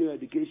continue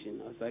education,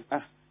 I was like,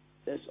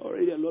 there's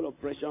already a lot of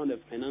pressure on the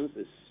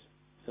finances.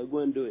 So go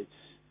and do it.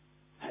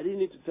 I didn't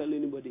need to tell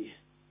anybody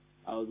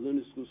I was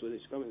going to school so they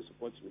should come and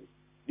support me.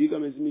 Do you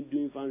come and see me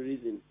doing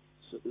fundraising?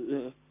 So,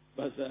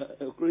 Pastor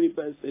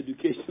Okronipa's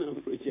educational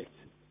project.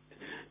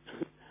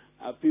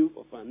 Appeal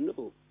for fun.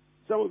 No.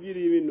 Some of you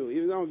didn't even know.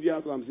 Even some of you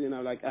ask what I'm saying,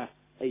 I'm like, hey,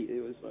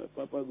 it was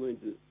Papa going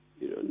to.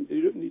 You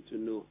don't need to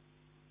know.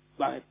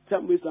 But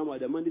tell me somehow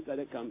the money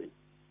started coming.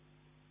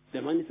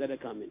 The money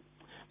started coming.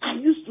 I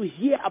used to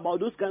hear about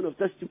those kind of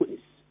testimonies,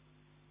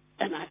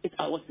 and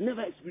I was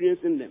never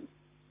experiencing them.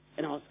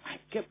 And I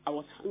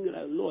was hungry,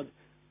 like, Lord,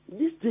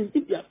 these things,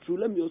 if they are true,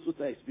 let me also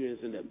start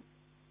experiencing them.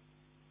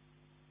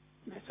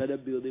 And I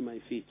started building my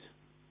faith.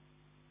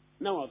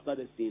 Now I've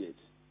started seeing it.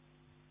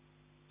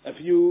 A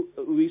few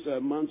weeks or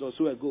a month or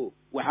so ago,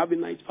 we're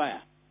having night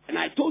fire. And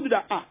I told you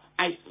that,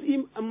 I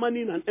see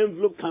money in an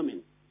envelope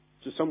coming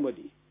to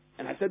somebody.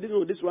 And I said,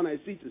 no, this one I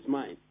see it is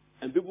mine.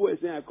 And people were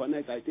saying, I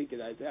connect, I take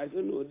it. I said,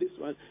 no, this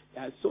one,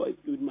 I saw it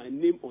with my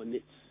name on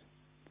it.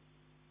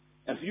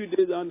 A few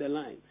days down the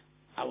line,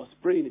 I was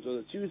praying. It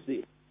was a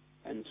Tuesday.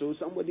 And so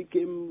somebody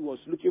came, was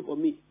looking for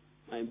me.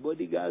 My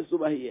bodyguard's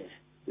over here.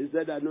 He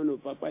said, no,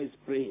 Papa is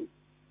praying.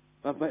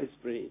 Papa is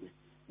praying.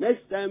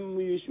 Next time,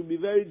 you should be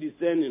very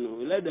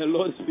discerning. Let the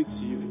Lord speak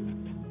to you.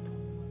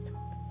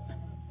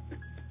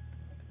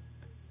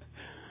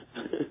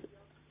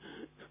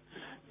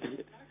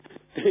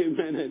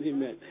 Amen and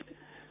amen.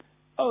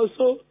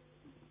 Also,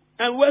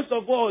 and worst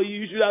of all,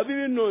 you should have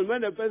even known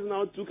when the person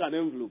now took an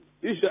envelope.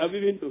 You should have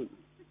even known.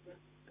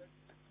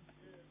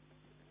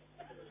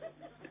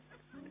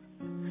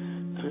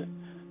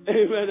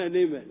 Amen and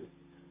amen.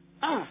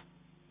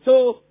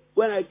 So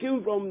when I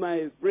came from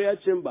my prayer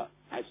chamber,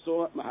 I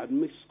saw I had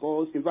mixed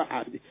calls. In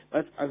fact,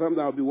 sometimes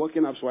I'll be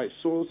walking up, so I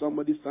saw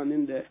somebody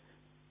standing there.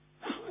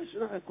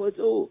 I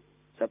called,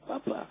 said,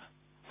 Papa,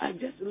 I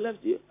just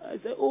left you. I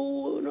said,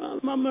 no,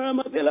 Mama, I'm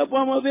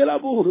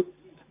available.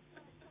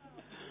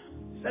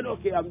 I said,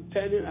 okay, I'm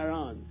turning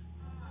around.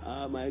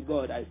 Oh, my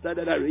God. I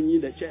started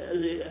arranging the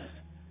chairs.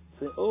 I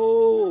said,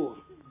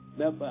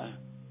 Papa,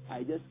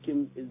 I just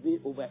came. It's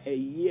been over a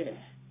year.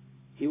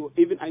 It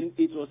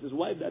was his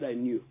wife that I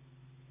knew.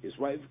 His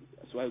wife,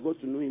 so I got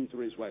to know him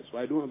through his wife. So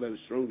I don't have a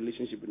strong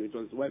relationship with him. It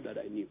was his wife that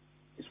I knew.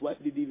 His wife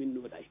didn't even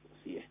know that he was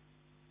here.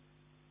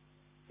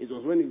 It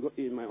was when he got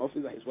in my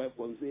office that his wife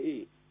called and said,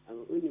 hey,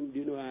 do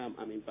you know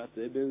I'm in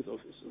Pastor Eben's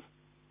office? I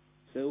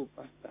said,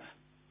 Pastor,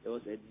 there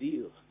was a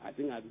deal. I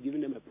think I've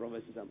given them a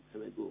prophecy some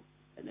time ago.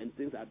 And then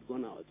things had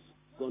gone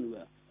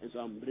well. And so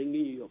I'm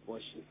bringing you your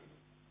portion.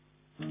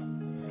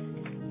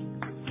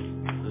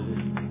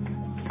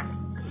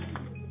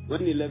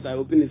 When he left, I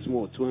opened it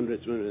small,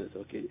 200.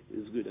 Okay,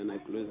 it's good, and I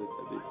closed it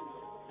a bit.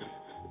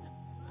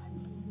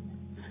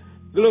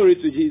 Glory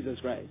to Jesus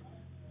Christ.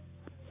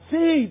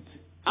 Faith.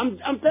 I'm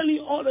telling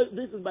you, all of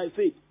this is by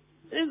faith.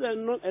 This is a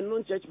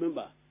non-church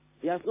member.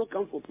 He has not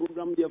come for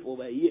program there for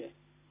over a year.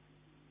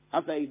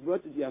 After he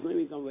brought it, he has not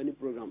even come for any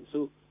program.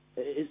 So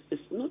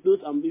it's not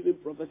those I'm even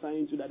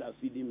prophesying to that are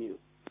feeding you.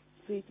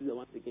 Faith is the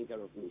one taking care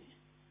of me.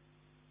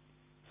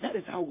 That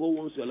is how God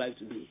wants your life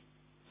to be.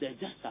 The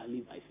just shall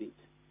live by faith.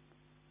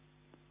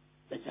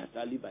 The just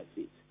shall live by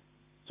faith.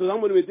 So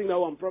somebody may think that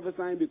I'm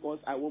prophesying because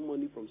I want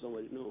money from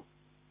somebody. No.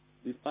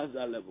 We've passed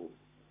that level.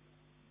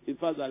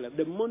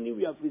 The money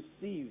we have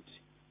received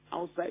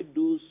outside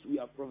those we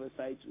have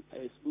prophesied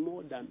to is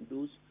more than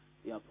those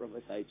we have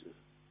prophesied to.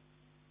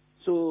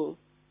 So,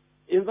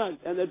 in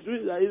fact, and the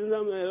truth is that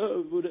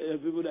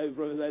people that we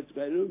prophesied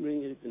to, I don't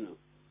bring anything now.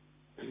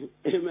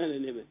 Amen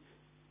and amen.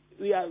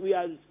 We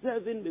are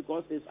serving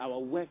because it's our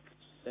work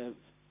to serve.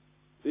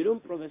 We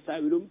don't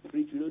prophesy, we don't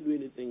preach, we don't do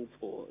anything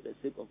for the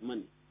sake of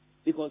money.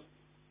 Because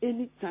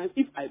anytime,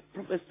 if I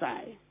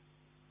prophesy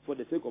for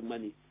the sake of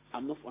money,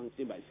 I'm not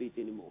functioning by faith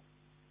anymore.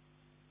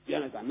 You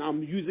understand? Now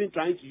I'm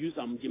trying to use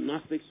some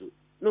gymnastics.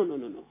 No.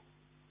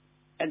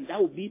 And that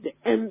will be the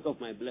end of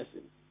my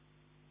blessing.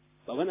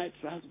 But when I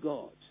trust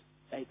God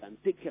that He can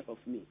take care of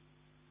me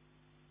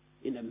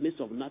in the midst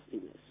of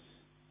nothingness,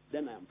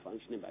 then I am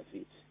functioning by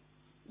faith.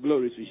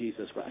 Glory to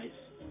Jesus Christ.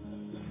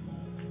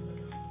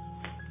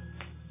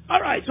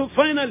 All right, so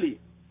finally,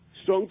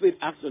 strong faith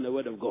acts on the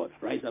word of God.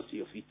 Rise up to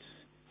your feet.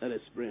 Let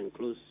us pray and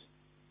close.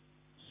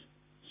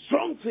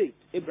 Strong faith,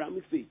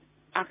 Abrahamic faith,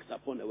 acts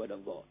upon the word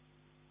of God.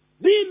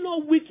 Being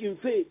not weak in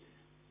faith,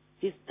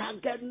 he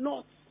staggered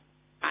not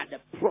at the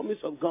promise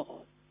of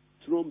God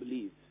through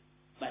unbelief,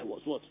 but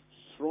was what?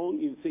 Strong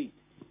in faith,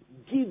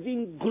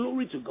 giving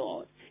glory to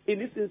God. In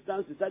this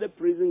instance, he started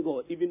praising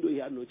God even though he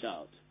had no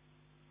child.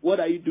 What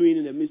are you doing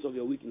in the midst of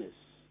your weakness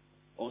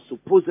or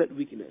supposed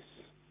weakness?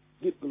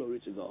 Give glory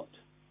to God.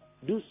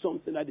 Do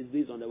something that is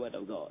based on the word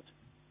of God.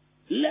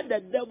 Let the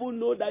devil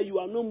know that you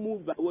are not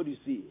moved by what you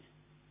see.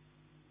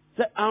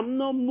 Say, I'm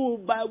not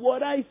moved by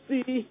what I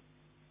see.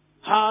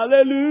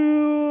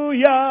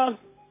 Hallelujah.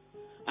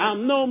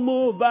 I'm not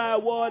moved by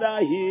what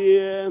I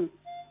hear.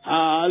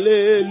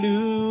 Hallelujah.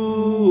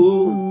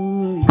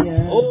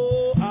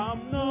 Oh,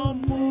 I'm not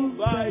moved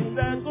by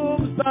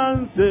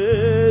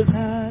circumstances.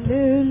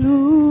 Hallelujah.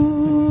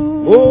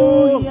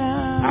 Oh,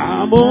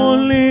 I'm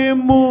only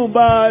moved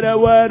by the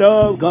word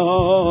of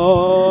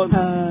God.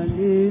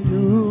 Hallelujah.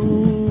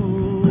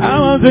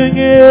 I'm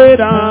singing,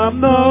 I'm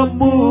not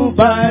moved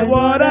by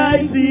what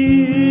I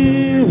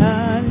see.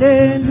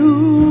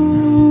 Hallelujah.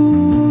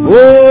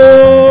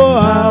 Oh,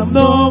 I'm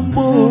not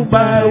moved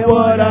by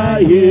what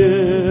I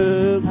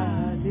hear.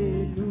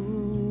 Hallelujah.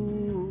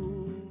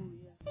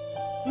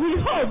 We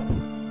hope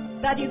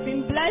that you've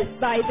been blessed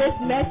by this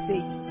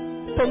message.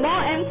 For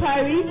more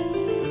enquiries,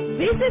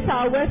 visit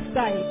our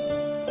website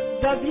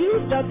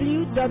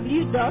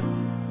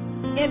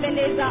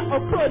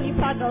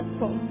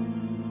www.ebenezerokronipa.com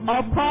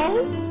or call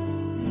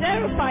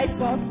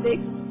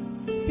 0546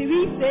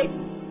 36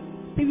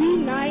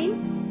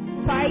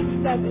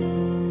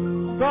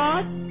 3957.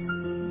 God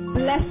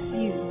bless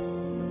you.